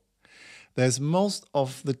for, there's most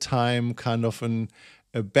of the time kind of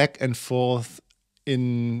a back and forth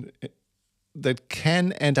in that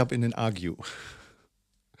can end up in an argue.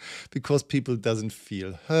 Because people doesn't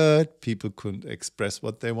feel heard, people couldn't express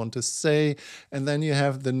what they want to say, and then you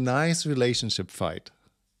have the nice relationship fight.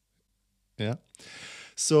 Yeah.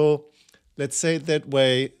 So let's say it that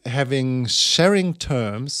way, having sharing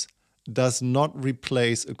terms does not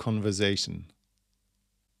replace a conversation.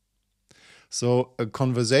 So a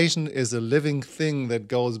conversation is a living thing that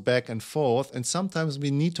goes back and forth, and sometimes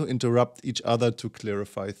we need to interrupt each other to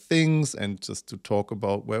clarify things and just to talk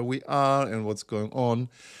about where we are and what's going on.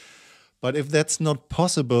 But if that's not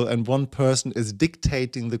possible and one person is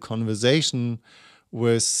dictating the conversation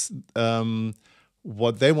with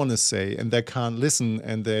what they want to say and they can't listen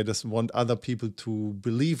and they just want other people to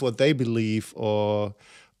believe what they believe or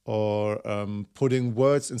putting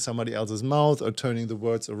words in somebody else's mouth or turning the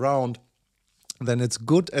words around, then it's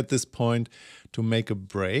good at this point to make a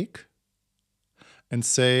break and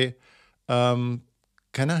say, can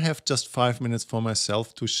I have just 5 minutes for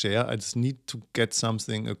myself to share? I just need to get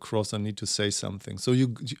something across. I need to say something. So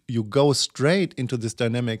you go straight into this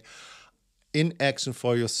dynamic in action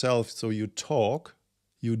for yourself. So you talk,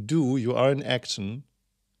 you are in action,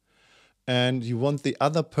 and you want the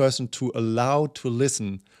other person to allow to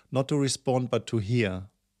listen, not to respond, but to hear.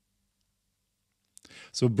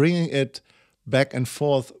 So bringing it back and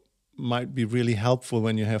forth might be really helpful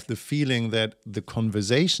when you have the feeling that the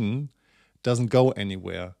conversation doesn't go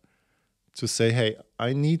anywhere. To say, hey,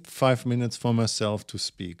 I need 5 minutes for myself to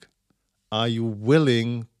speak. Are you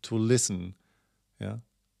willing to listen? Yeah.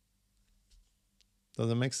 Does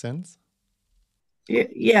that make sense?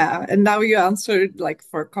 Yeah, and now you answered like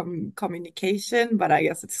for communication, but I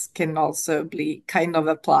guess it can also be kind of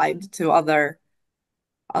applied to other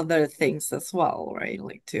things as well, right?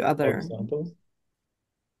 Like to For other. example?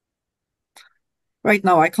 Right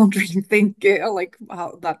now, I can't really think like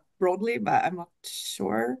how that broadly, but I'm not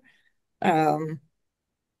sure. But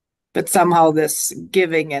somehow this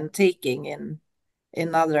giving and taking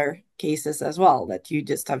in other cases as well, that you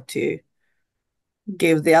just have to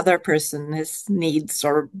give the other person his needs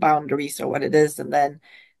or boundaries or what it is, and then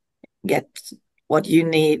get what you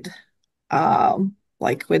need,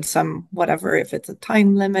 like with some whatever, if it's a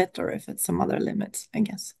time limit or if it's some other limits, I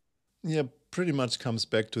guess. Yeah, pretty much comes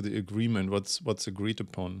back to the agreement, what's agreed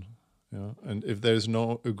upon. Yeah. And if there's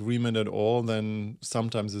no agreement at all, then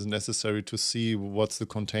sometimes it's necessary to see what's the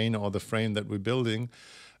container or the frame that we're building.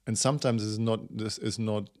 And sometimes this is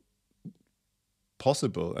not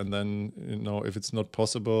possible. And then, if it's not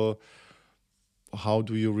possible, how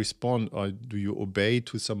do you respond? Or do you obey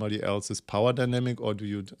to somebody else's power dynamic, or do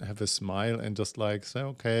you have a smile and just like say,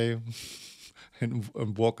 okay, and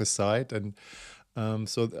walk aside? And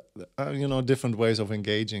different ways of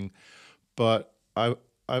engaging. But I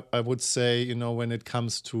would say, when it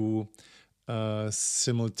comes to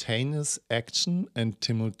simultaneous action and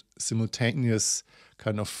simultaneous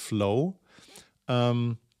kind of flow,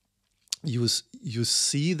 you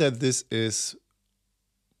see that this is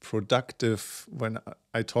productive when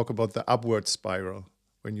I talk about the upward spiral,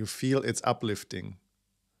 when you feel it's uplifting.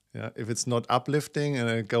 Yeah, if it's not uplifting and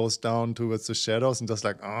it goes down towards the shadows and just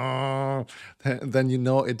like, oh, then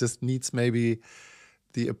it just needs maybe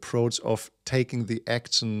the approach of taking the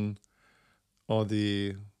action or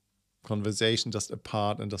the conversation just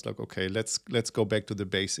apart and just like, okay, let's go back to the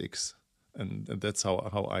basics, and that's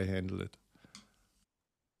how I handle it.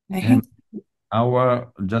 And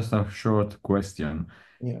just a short question.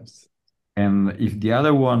 Yes. And if the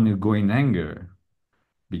other one is going anger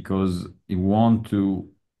because he want to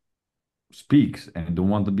speaks and don't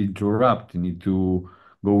want to be interrupted, you need to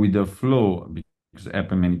go with the flow because it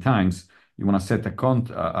happened many times. You want to set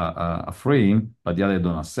a frame, but the other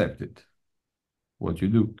don't accept it. What you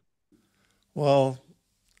do? Well,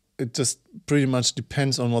 it just pretty much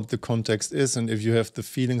depends on what the context is. And if you have the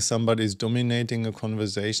feeling somebody is dominating a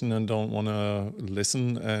conversation and don't want to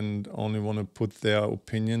listen and only want to put their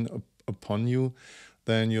opinion upon you,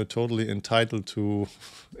 then you're totally entitled to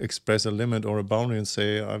express a limit or a boundary and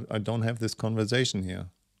say, I don't have this conversation here.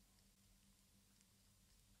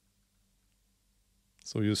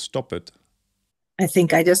 So you stop it. I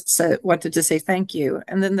think I just wanted to say thank you.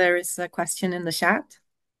 And then there is a question in the chat.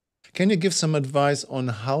 Can you give some advice on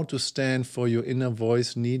how to stand for your inner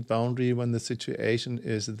voice need boundary when the situation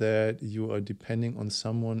is that you are depending on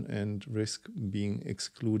someone and risk being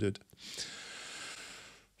excluded?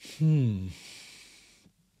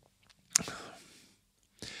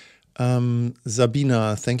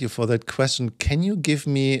 Sabina, thank you for that question. Can you give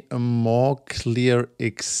me a more clear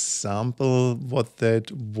example what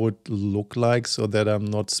that would look like so that I'm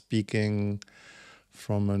not speaking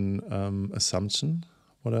from an assumption,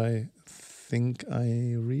 what I think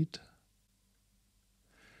I read?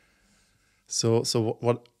 So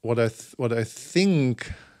what I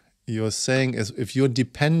think you're saying is if you're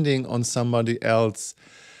depending on somebody else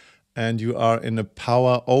and you are in a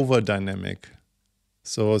power over dynamic,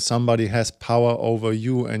 so somebody has power over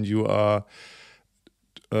you and you are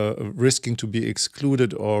risking to be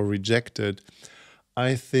excluded or rejected,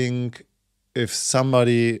 I think if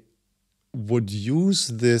somebody would use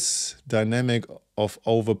this dynamic of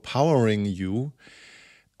overpowering you,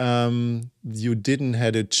 you didn't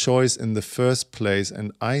had a choice in the first place.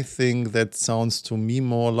 And I think that sounds to me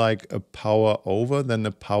more like a power over than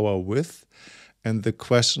a power with. And the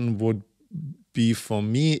question would be for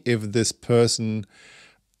me, if this person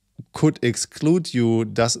could exclude you,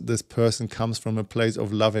 does this person comes from a place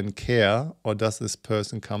of love and care, or does this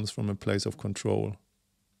person comes from a place of control?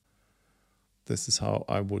 This is how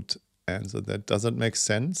I would answer that. Does it make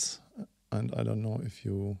sense? And I don't know if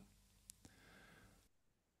you...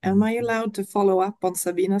 Am I allowed to follow up on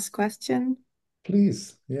Sabina's question?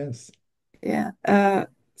 Please, yes. Yeah.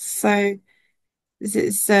 So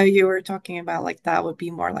you were talking about like that would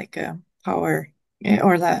be more like a power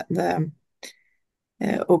or the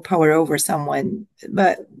or power over someone,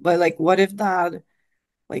 but like what if that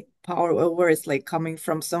like power over is like coming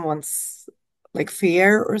from someone's like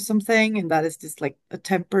fear or something, and that is just like a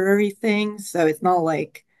temporary thing, so it's not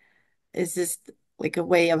like it's just like a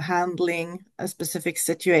way of handling a specific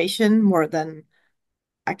situation more than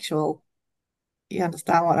actual, you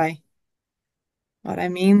understand what I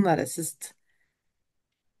mean? That it's just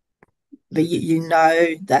that you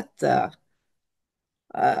know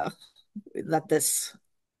uh that this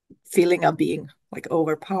feeling of being like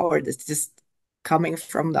overpowered is just coming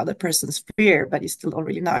from the other person's fear, but you still don't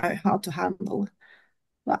really know how to handle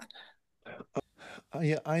that.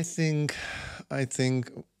 Yeah, I think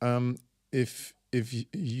if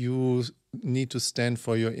you need to stand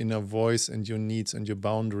for your inner voice and your needs and your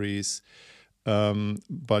boundaries,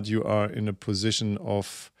 but you are in a position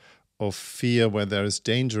of fear where there is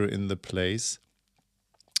danger in the place,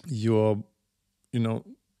 you're, you know,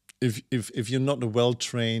 if you're not a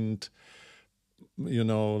well-trained,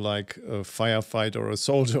 like a firefighter or a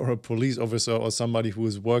soldier or a police officer or somebody who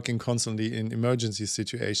is working constantly in emergency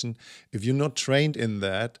situation, if you're not trained in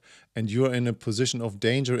that and you're in a position of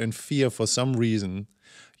danger and fear for some reason,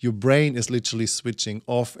 your brain is literally switching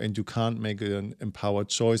off and you can't make an empowered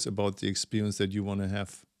choice about the experience that you want to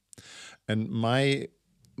have. And my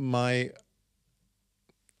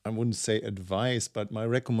I wouldn't say advice, but my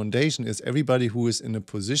recommendation is everybody who is in a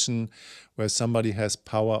position where somebody has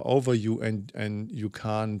power over you and you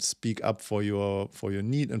can't speak up for your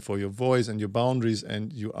need and for your voice and your boundaries,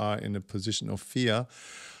 and you are in a position of fear,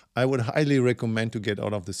 I would highly recommend to get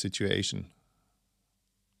out of the situation.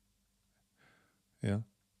 Yeah.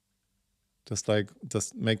 Just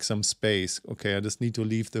make some space. Okay, I just need to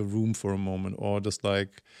leave the room for a moment, or just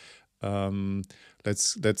like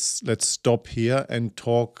let's stop here and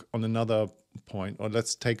talk on another point, or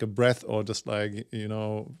let's take a breath, or just like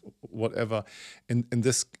whatever. In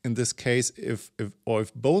this case, if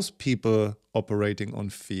both people operating on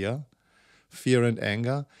fear and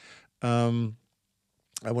anger,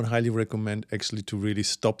 I would highly recommend actually to really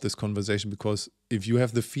stop this conversation, because if you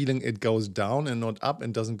have the feeling it goes down and not up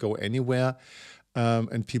and doesn't go anywhere,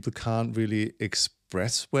 and people can't really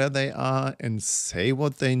express where they are and say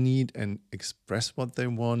what they need and express what they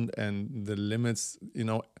want and the limits,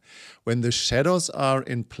 when the shadows are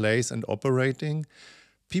in place and operating,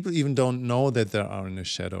 people even don't know that they are in a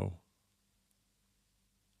shadow.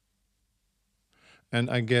 And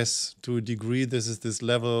I guess to a degree, this is this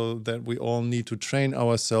level that we all need to train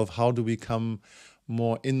ourselves. How do we come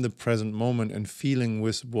more in the present moment and feeling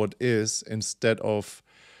with what is, instead of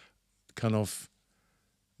kind of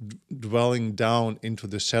dwelling down into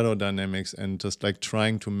the shadow dynamics and just like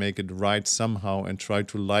trying to make it right somehow and try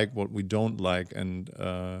to like what we don't like, and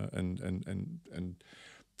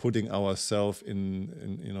putting ourselves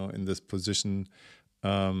in this position,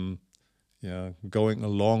 going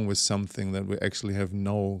along with something that we actually have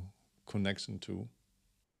no connection to.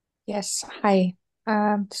 Yes, hi.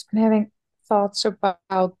 Just been having thoughts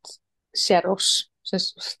about shadows.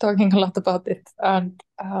 Just talking a lot about it, and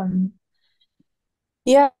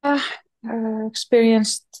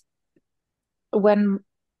experienced when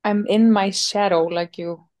I'm in my shadow, like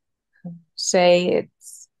you say,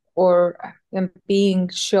 it's or am being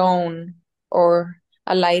shown, or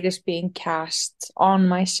a light is being cast on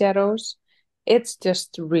my shadows, it's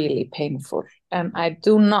just really painful. And I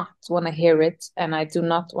do not want to hear it, and I do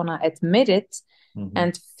not want to admit it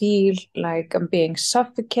and feel like I'm being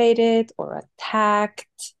suffocated or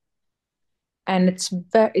attacked. And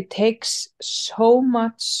it takes so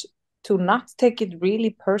much to not take it really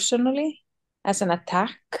personally as an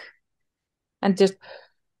attack and just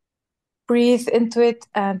breathe into it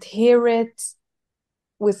and hear it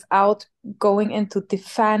without going into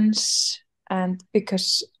defense. And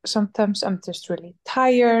because sometimes I'm just really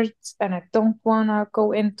tired and I don't want to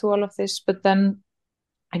go into all of this, but then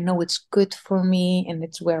I know it's good for me and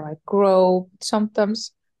it's where I grow.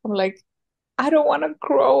 Sometimes I'm like, I don't want to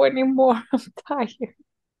grow anymore. I'm tired.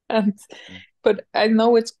 And but I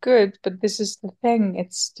know it's good, but this is the thing.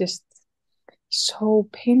 It's just so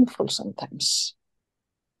painful sometimes.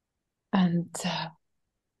 And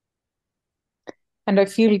I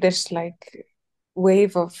feel this like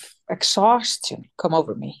wave of exhaustion come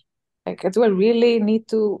over me. Like, do I really need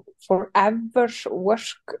to forever work?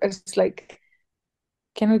 It's like,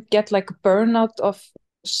 can we get like burnout of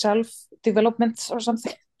self-development or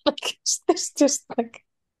something? Like, is this just like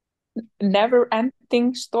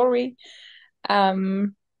never-ending story? Yeah,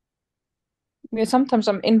 sometimes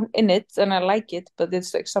I'm in it and I like it, but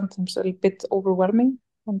it's like sometimes a little bit overwhelming.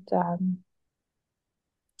 And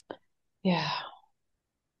yeah,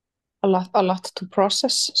 a lot to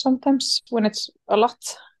process sometimes when it's a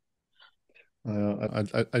lot.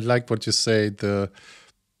 I like what you say, the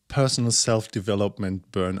personal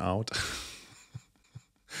self-development burnout.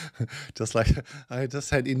 Just like I just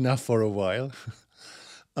had enough for a while.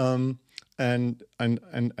 And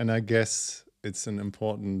I guess it's an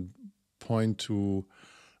important point to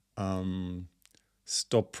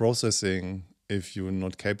stop processing if you're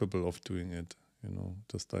not capable of doing it.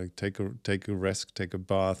 Just like take a rest, take a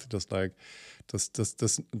bath, just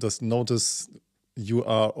notice you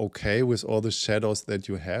are okay with all the shadows that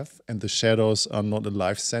you have, and the shadows are not a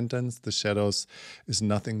life sentence. The shadows is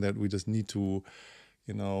nothing that we just need to,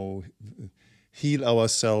 heal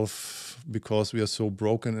ourselves because we are so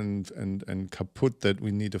broken and kaput that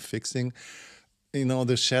we need a fixing.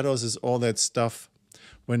 The shadows is all that stuff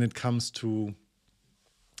when it comes to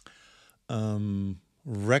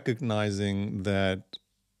recognizing that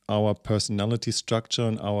our personality structure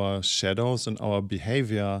and our shadows and our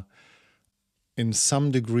behavior in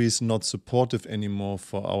some degrees not supportive anymore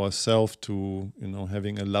for ourselves to,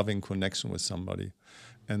 having a loving connection with somebody.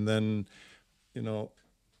 And then,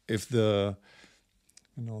 if the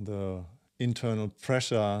internal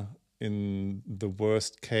pressure in the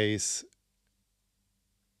worst case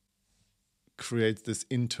creates this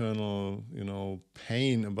internal,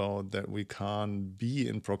 pain about that we can't be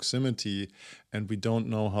in proximity and we don't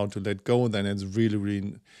know how to let go, then it's really,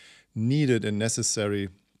 really needed and necessary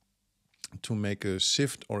to make a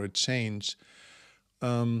shift or a change.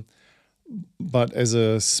 But as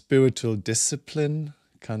a spiritual discipline,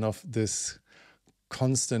 kind of this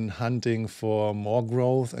constant hunting for more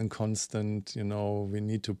growth and constant, we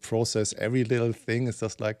need to process every little thing. It's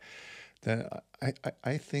just like that.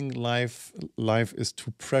 I think life is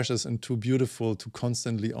too precious and too beautiful to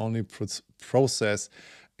constantly only process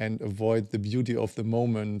and avoid the beauty of the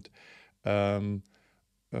moment. And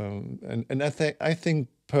I think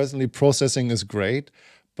personally processing is great,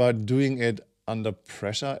 but doing it under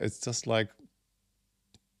pressure, it's just like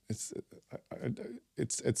it's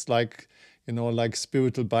like like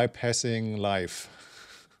spiritual bypassing life.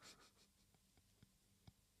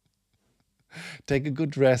 Take a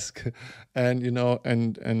good rest, and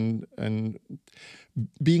and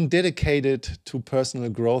being dedicated to personal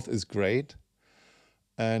growth is great,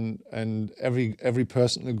 and every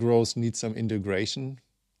personal growth needs some integration,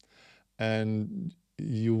 and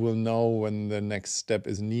you will know when the next step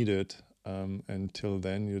is needed. Until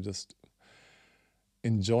then, you just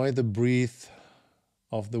enjoy the breath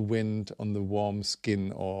of the wind on the warm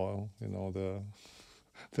skin, or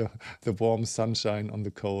the warm sunshine on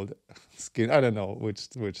the cold skin. I don't know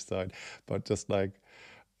which side, but just like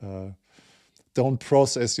don't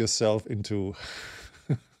process yourself into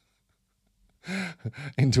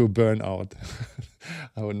into burnout.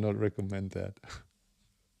 I would not recommend that.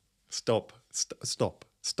 Stop.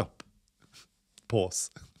 Pause.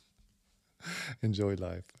 Enjoy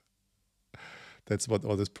life. That's what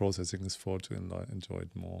all this processing is for, to enjoy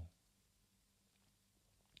it more.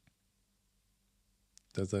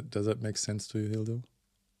 Does that make sense to you, Hildo?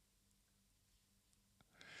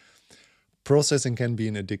 Processing can be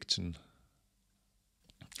an addiction.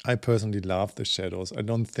 I personally love the shadows. I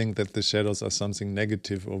don't think that the shadows are something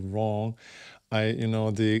negative or wrong.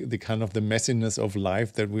 The kind of the messiness of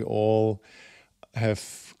life that we all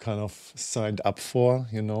have kind of signed up for.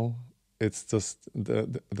 It's just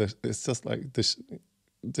it's just like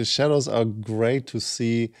the shadows are great to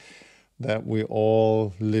see that we're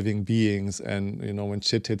all living beings, and when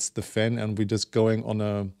shit hits the fan and we're just going on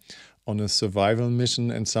a survival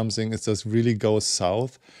mission and something it just really goes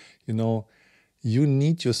south, you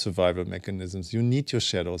need your survival mechanisms, you need your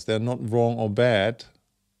shadows. They're not wrong or bad.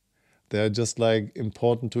 They're just like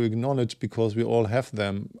important to acknowledge because we all have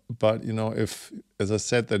them. But if, as I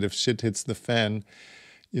said, that if shit hits the fan,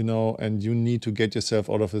 and you need to get yourself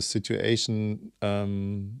out of a situation,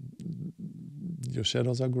 your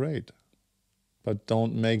shadows are great. But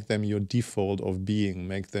don't make them your default of being.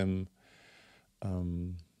 Make them,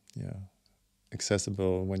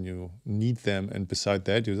 accessible when you need them. And beside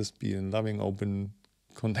that, you just be a loving, open,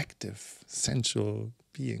 connective, sensual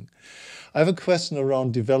being. I have a question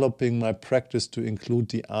around developing my practice to include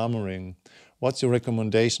the armoring. What's your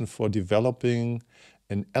recommendation for developing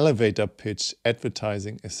an elevator pitch,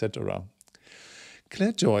 advertising, etc.?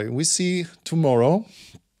 Claire Joy, we see tomorrow,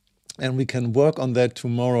 and we can work on that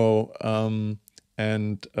tomorrow,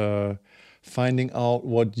 and finding out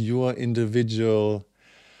what your individual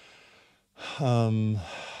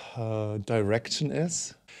direction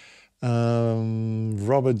is.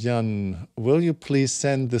 Robert Jan, will you please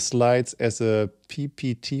send the slides as a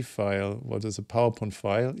PPT file? What is a PowerPoint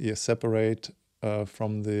file? Yes, separate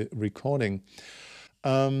from the recording.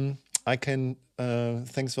 I can,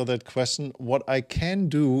 thanks for that question. What I can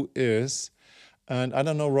do is, and I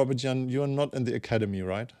don't know, Robert Jan, you're not in the academy,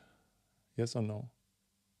 right? Yes or no?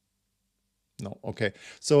 No, okay.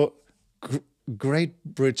 So great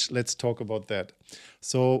bridge, let's talk about that.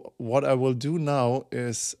 So what I will do now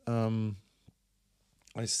is I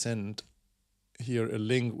send here a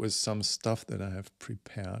link with some stuff that I have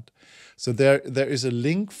prepared. So there is a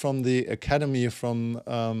link from the academy from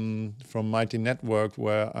Mighty Network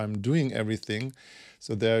where I'm doing everything.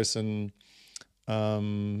 So there's an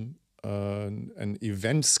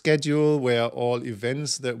event schedule where all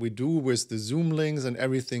events that we do with the Zoom links and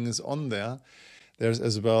everything is on there. There's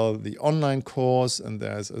as well the online course, and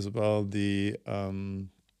there's as well the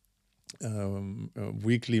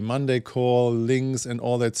weekly Monday call links and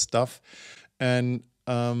all that stuff. And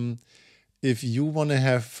if you want to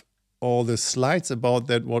have all the slides about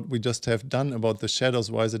that, what we just have done about the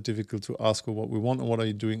shadows, why is it difficult to ask for what we want and what are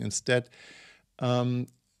you doing instead?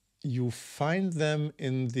 You find them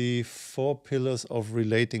in the 4 pillars of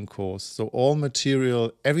relating course. So all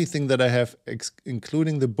material, everything that I have,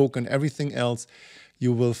 including the book and everything else,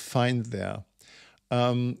 you will find there.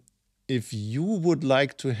 If you would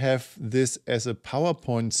like to have this as a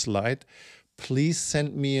PowerPoint slide, please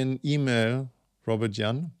send me an email, Robert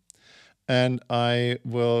Jan, and I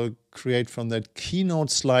will create from that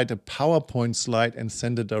keynote slide a PowerPoint slide and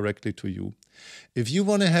send it directly to you. If you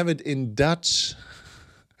want to have it in Dutch,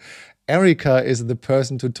 Erica is the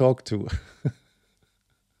person to talk to.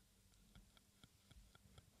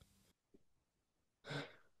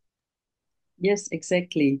 Yes,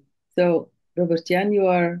 exactly. So, Robert Jan, you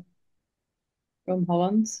are from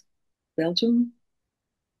Holland, Belgium.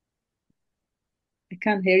 I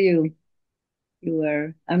can't hear you. You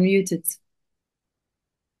are unmuted.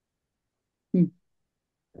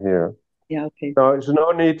 Here. Yeah, okay. No, there's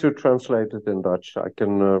no need to translate it in Dutch. I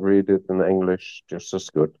can read it in English just as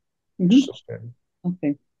good. Just as good.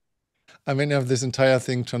 Okay. I mean, I have this entire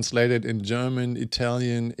thing translated in German,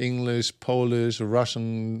 Italian, English, Polish,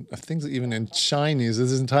 Russian, I think even in Chinese,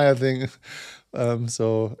 this entire thing.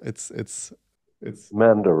 So it's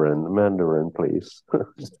Mandarin, please.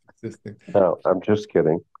 No, I'm just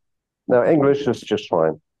kidding. No, English is just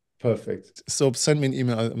fine. Perfect. So send me an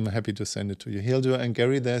email. I'm happy to send it to you. Hildur and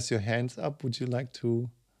Gary, there's your hands up. Would you like to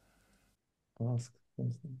ask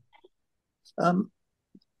something?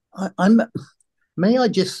 May I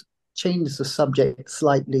just change the subject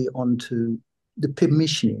slightly onto the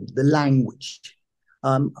permissioning, the language?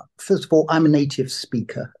 First of all, I'm a native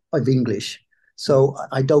speaker of English, so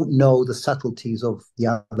I don't know the subtleties of the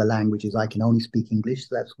other languages. I can only speak English.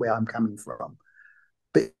 So that's where I'm coming from.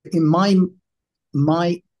 But in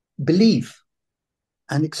my belief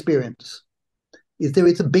and experience is there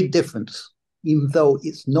is a big difference, even though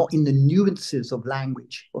it's not in the nuances of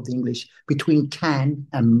language of the English, between can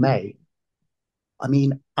and may. I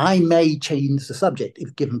mean, I may change the subject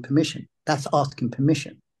if given permission. That's asking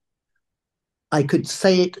permission. I could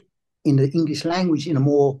say it in the English language in a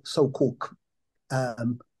more so-called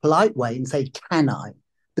polite way and say, can I?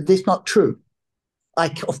 But that's not true.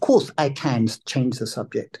 Of course, I can change the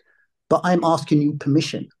subject, but I'm asking you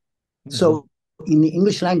permission. So in the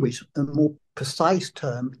English language, a more precise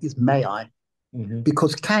term is may I.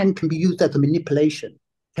 because can be used as a manipulation.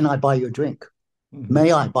 Can I buy you a drink?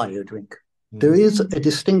 May I buy you a drink? There is a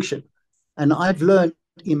distinction. And I've learned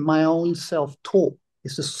in my own self-talk,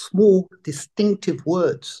 it's the small, distinctive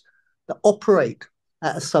words that operate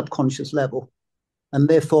at a subconscious level. And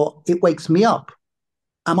therefore, it wakes me up.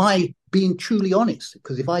 Am I being truly honest?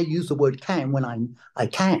 Because if I use the word can when I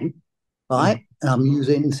can, right, and I'm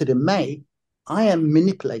using instead of may, I am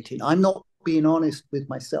manipulating. I'm not being honest with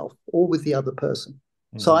myself or with the other person.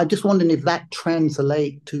 So I'm just wondering if that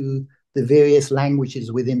translates to the various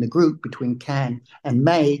languages within the group between can and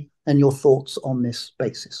may, and your thoughts on this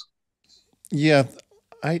basis. Yeah,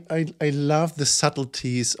 I love the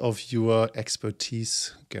subtleties of your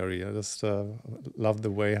expertise, Gary. I just love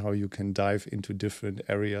the way how you can dive into different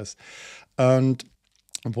areas. And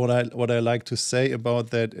what I like to say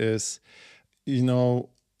about that is, you know,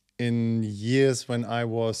 in years when I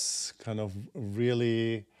was kind of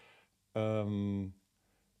really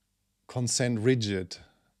consent rigid,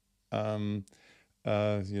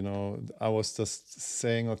 you know, I was just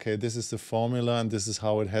saying, okay, this is the formula and this is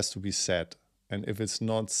how it has to be said. And if it's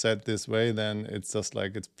not said this way, then it's just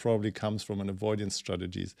like it probably comes from an avoidance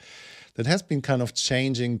strategies. That has been kind of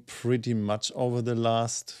changing pretty much over the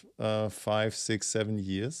last 5, 6, 7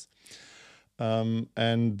 years.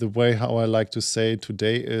 And the way how I like to say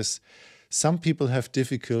today is some people have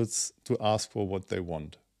difficulties to ask for what they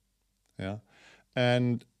want. Yeah.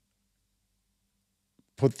 And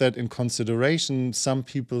put that in consideration, some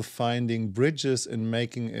people finding bridges and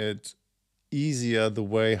making it easier the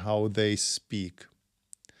way how they speak.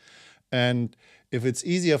 And if it's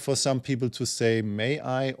easier for some people to say, may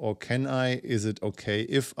I or can I, is it okay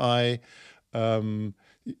if I, you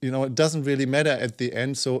know, it doesn't really matter at the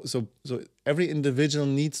end. So every individual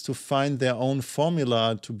needs to find their own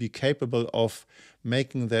formula to be capable of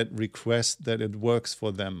making that request that it works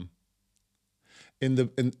for them. In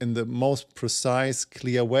the most precise,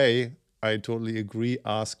 clear way, I totally agree.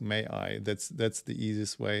 Ask, may I? That's the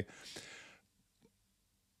easiest way.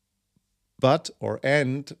 But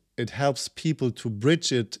it helps people to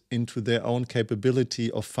bridge it into their own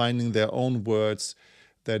capability of finding their own words,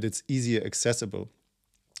 that it's easier accessible.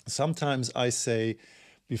 Sometimes I say,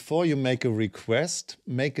 before you make a request,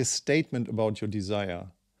 make a statement about your desire.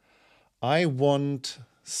 I want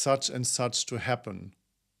such and such to happen.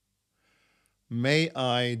 May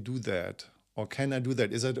I do that? Or can I do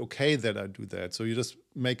that? Is it okay that I do that? So you just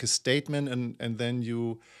make a statement and then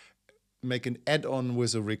you make an add-on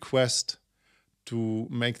with a request to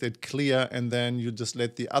make that clear, and then you just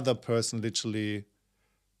let the other person literally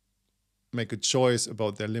make a choice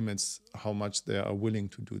about their limits, how much they are willing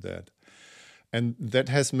to do that. And that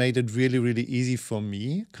has made it really, really easy for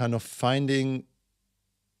me, kind of finding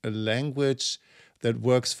a language that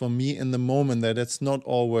works for me in the moment, that it's not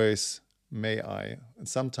always may I. And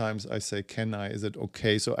sometimes I say, can I? Is it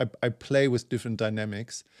okay? So I play with different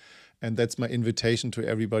dynamics, and that's my invitation to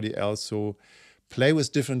everybody else. So play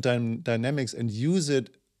with different dynamics and use it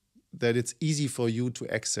that it's easy for you to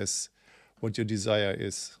access what your desire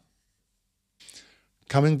is.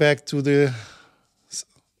 Coming back to the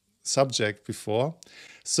subject before.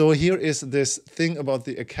 So here is this thing about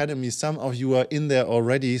the academy. Some of you are in there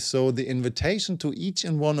already. So the invitation to each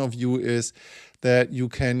and one of you is that you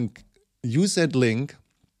can use that link.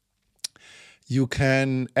 You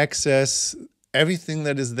can access everything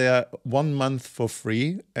that is there 1 month for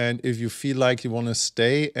free. And if you feel like you want to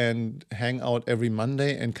stay and hang out every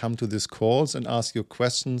Monday and come to these calls and ask your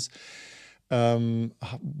questions,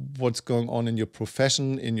 what's going on in your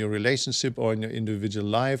profession, in your relationship, or in your individual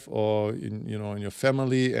life, or in your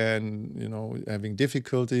family, and having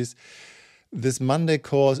difficulties, this Monday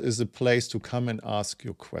course is a place to come and ask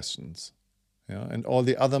your questions. Yeah, and all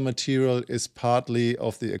the other material is partly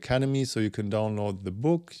of the academy, so you can download the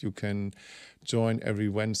book, you can join every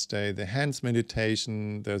Wednesday the hands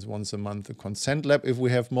meditation. There's once a month a consent lab if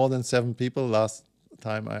we have more than 7 people. Last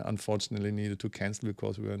time I unfortunately needed to cancel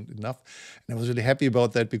because we weren't enough. And I was really happy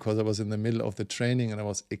about that because I was in the middle of the training and I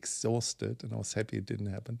was exhausted and I was happy it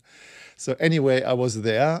didn't happen. So anyway, I was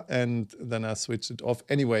there and then I switched it off.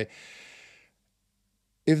 Anyway,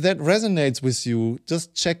 if that resonates with you,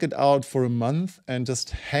 just check it out for a month and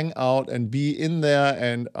just hang out and be in there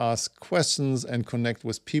and ask questions and connect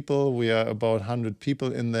with people. We are about 100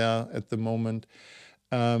 people in there at the moment.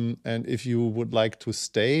 And if you would like to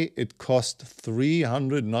stay, it costs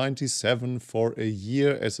 $397 for a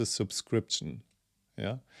year as a subscription.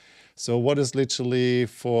 Yeah. So what is literally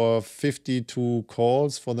for 52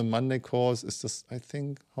 calls for the Monday course is just, I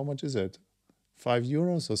think, how much is it?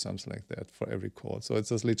 €5 or something like that for every call. So it's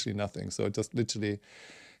just literally nothing. So it just literally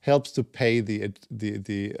helps to pay the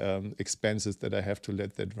expenses that I have to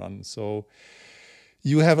let that run. So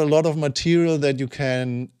you have a lot of material that you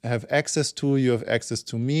can have access to. You have access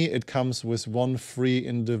to me. It comes with one free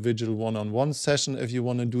individual one-on-one session if you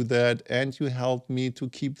want to do that. And you help me to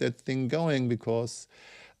keep that thing going, because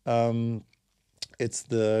it's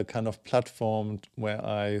the kind of platform where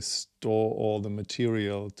I store all the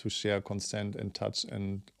material to share consent and touch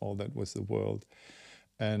and all that with the world.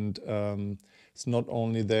 And it's not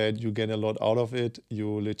only that you get a lot out of it, you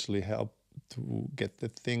literally help to get the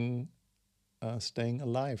thing staying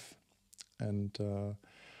alive. And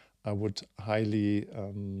I would highly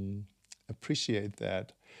appreciate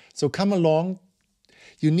that. So come along.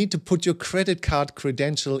 You need to put your credit card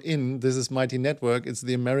credential in. This is Mighty Network. It's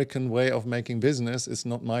the American way of making business. It's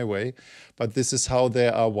not my way, but this is how they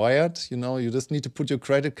are wired. You know, you just need to put your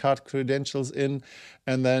credit card credentials in.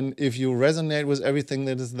 And then if you resonate with everything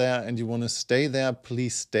that is there and you want to stay there,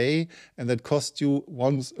 please stay. And that costs you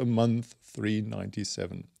once a month,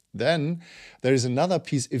 $3.97. Then there is another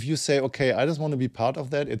piece. If you say, okay, I just want to be part of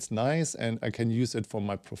that, it's nice, and I can use it for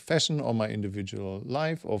my profession or my individual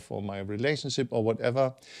life or for my relationship or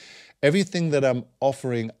whatever. Everything that I'm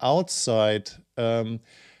offering outside,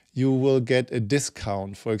 you will get a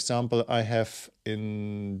discount. For example, I have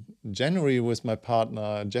in January with my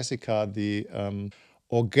partner Jessica the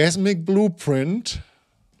Orgasmic Blueprint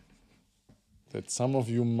that some of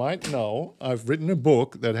you might know. I've written a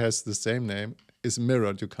book that has the same name. Is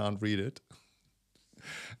mirrored, you can't read it.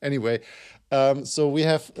 Anyway, so we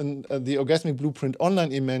have the Orgasmic Blueprint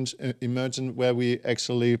online immersion, where we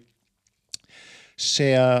actually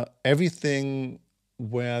share everything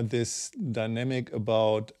where this dynamic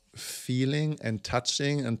about feeling and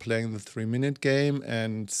touching and playing the 3-minute game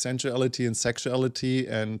and sensuality and sexuality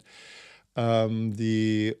and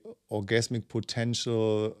the orgasmic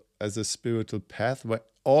potential as a spiritual path, where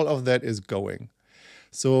all of that is going.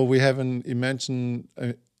 So we have an immersion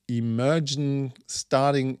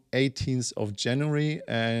starting 18th of January.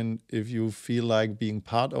 And if you feel like being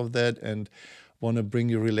part of that and want to bring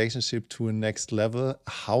your relationship to a next level,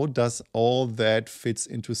 how does all that fits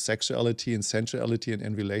into sexuality and sensuality and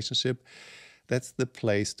in relationship? That's the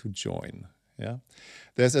place to join. Yeah.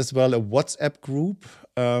 There's as well a WhatsApp group.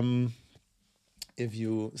 Some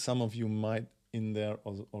of you might in there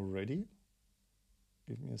already.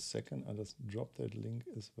 Give me a second, I'll just drop that link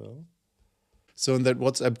as well. So in that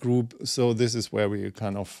WhatsApp group, so this is where we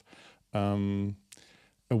kind of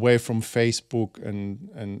away from Facebook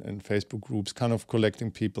and Facebook groups, kind of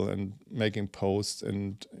collecting people and making posts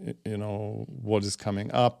and, you know, what is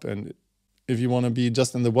coming up. And if you want to be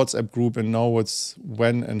just in the WhatsApp group and know what's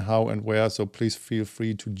when and how and where, so please feel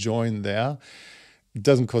free to join there. It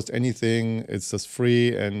doesn't cost anything. It's just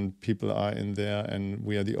free and people are in there and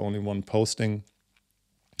we are the only one posting.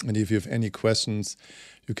 And if you have any questions,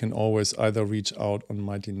 you can always either reach out on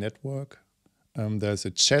Mighty Network. There's a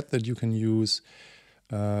chat that you can use.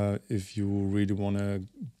 If you really want to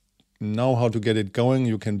know how to get it going,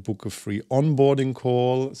 you can book a free onboarding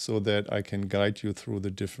call so that I can guide you through the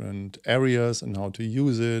different areas and how to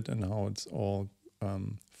use it and how it's all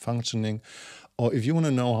functioning. Or if you want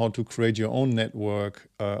to know how to create your own network,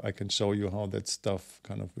 I can show you how that stuff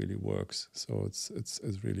kind of really works. So it's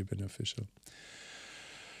really beneficial.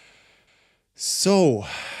 So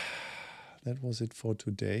that was it for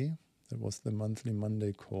today. That was the monthly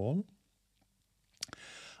Monday call.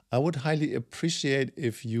 I would highly appreciate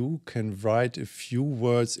if you can write a few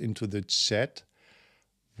words into the chat.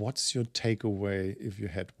 What's your takeaway if you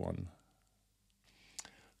had one?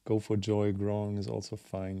 Go for joy, growing is also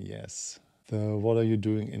fine, yes. The what are you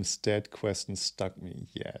doing instead question stuck me,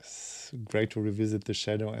 yes. Great to revisit the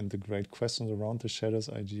shadow and the great questions around the shadows,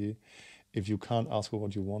 IG. If you can't ask for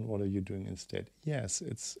what you want, what are you doing instead? Yes,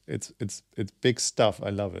 it's big stuff. I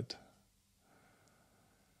love it.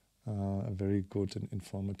 A very good and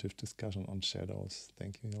informative discussion on shadows.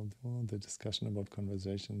 Thank you. The discussion about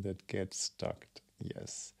conversation that gets stuck.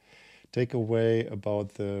 Yes. Takeaway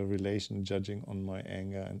about the relation judging on my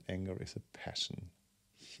anger, and anger is a passion.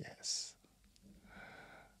 Yes.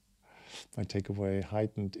 My takeaway,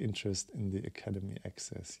 heightened interest in the Academy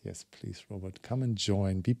access. Yes, please, Robert, come and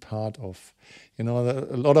join. Be part of, a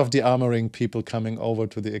lot of de-armoring people coming over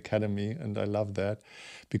to the Academy, and I love that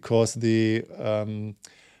because the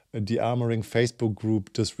de-armoring Facebook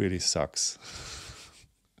group just really sucks.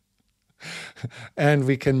 And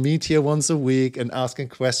we can meet here once a week and asking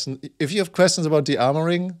questions. If you have questions about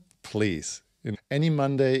de-armoring, please. Any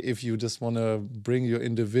Monday, if you just want to bring your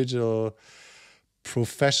individual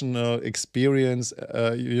professional experience,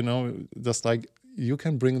 just like you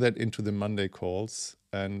can bring that into the Monday calls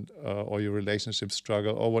and or your relationship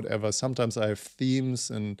struggle or whatever. Sometimes I have themes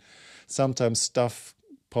and sometimes stuff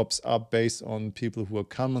pops up based on people who are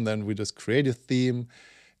come, and then we just create a theme.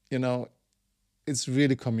 You know, it's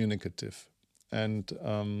really communicative. And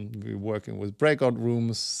we're working with breakout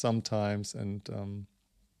rooms sometimes, and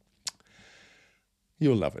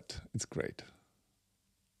you'll love it. It's great.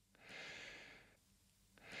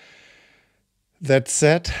 That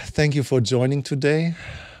said, thank you for joining today.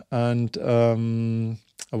 And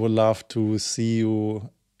I would love to see you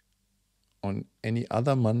on any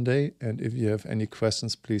other Monday. And if you have any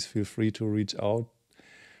questions, please feel free to reach out.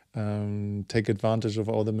 Take advantage of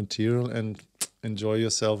all the material and enjoy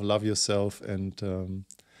yourself, love yourself, and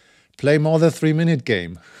play more the 3-minute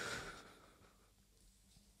game.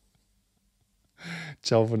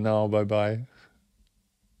 Ciao for now. Bye-bye.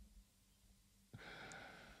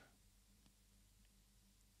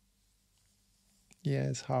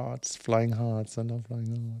 Yes, hearts, flying hearts. I love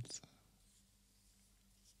flying hearts.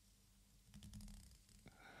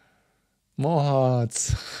 More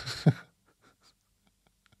hearts.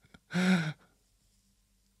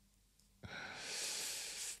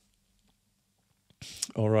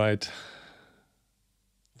 All right.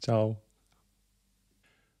 Ciao.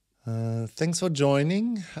 Thanks for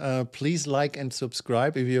joining. Please like and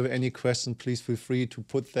subscribe. If you have any questions, please feel free to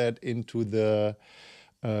put that into the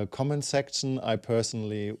comment section. I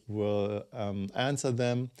personally will answer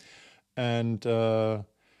them. And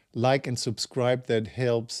like and subscribe, that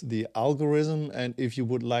helps the algorithm. And if you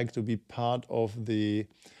would like to be part of the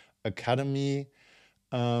Academy,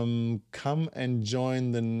 come and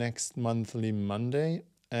join the next monthly Monday,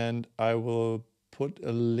 and I will put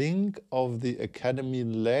a link of the Academy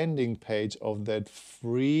landing page of that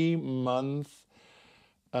free month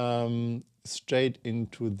straight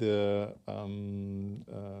into the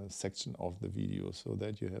section of the video, so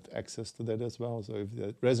that you have access to that as well. So if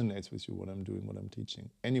that resonates with you, what I'm doing, what I'm teaching.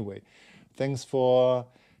 Anyway, thanks for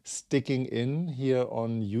sticking in here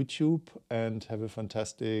on YouTube, and have a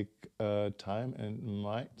fantastic time, and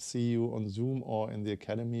might see you on Zoom or in the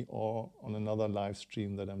Academy or on another live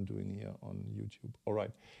stream that I'm doing here on YouTube. All right,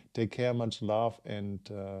 take care, much love, and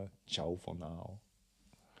ciao for now.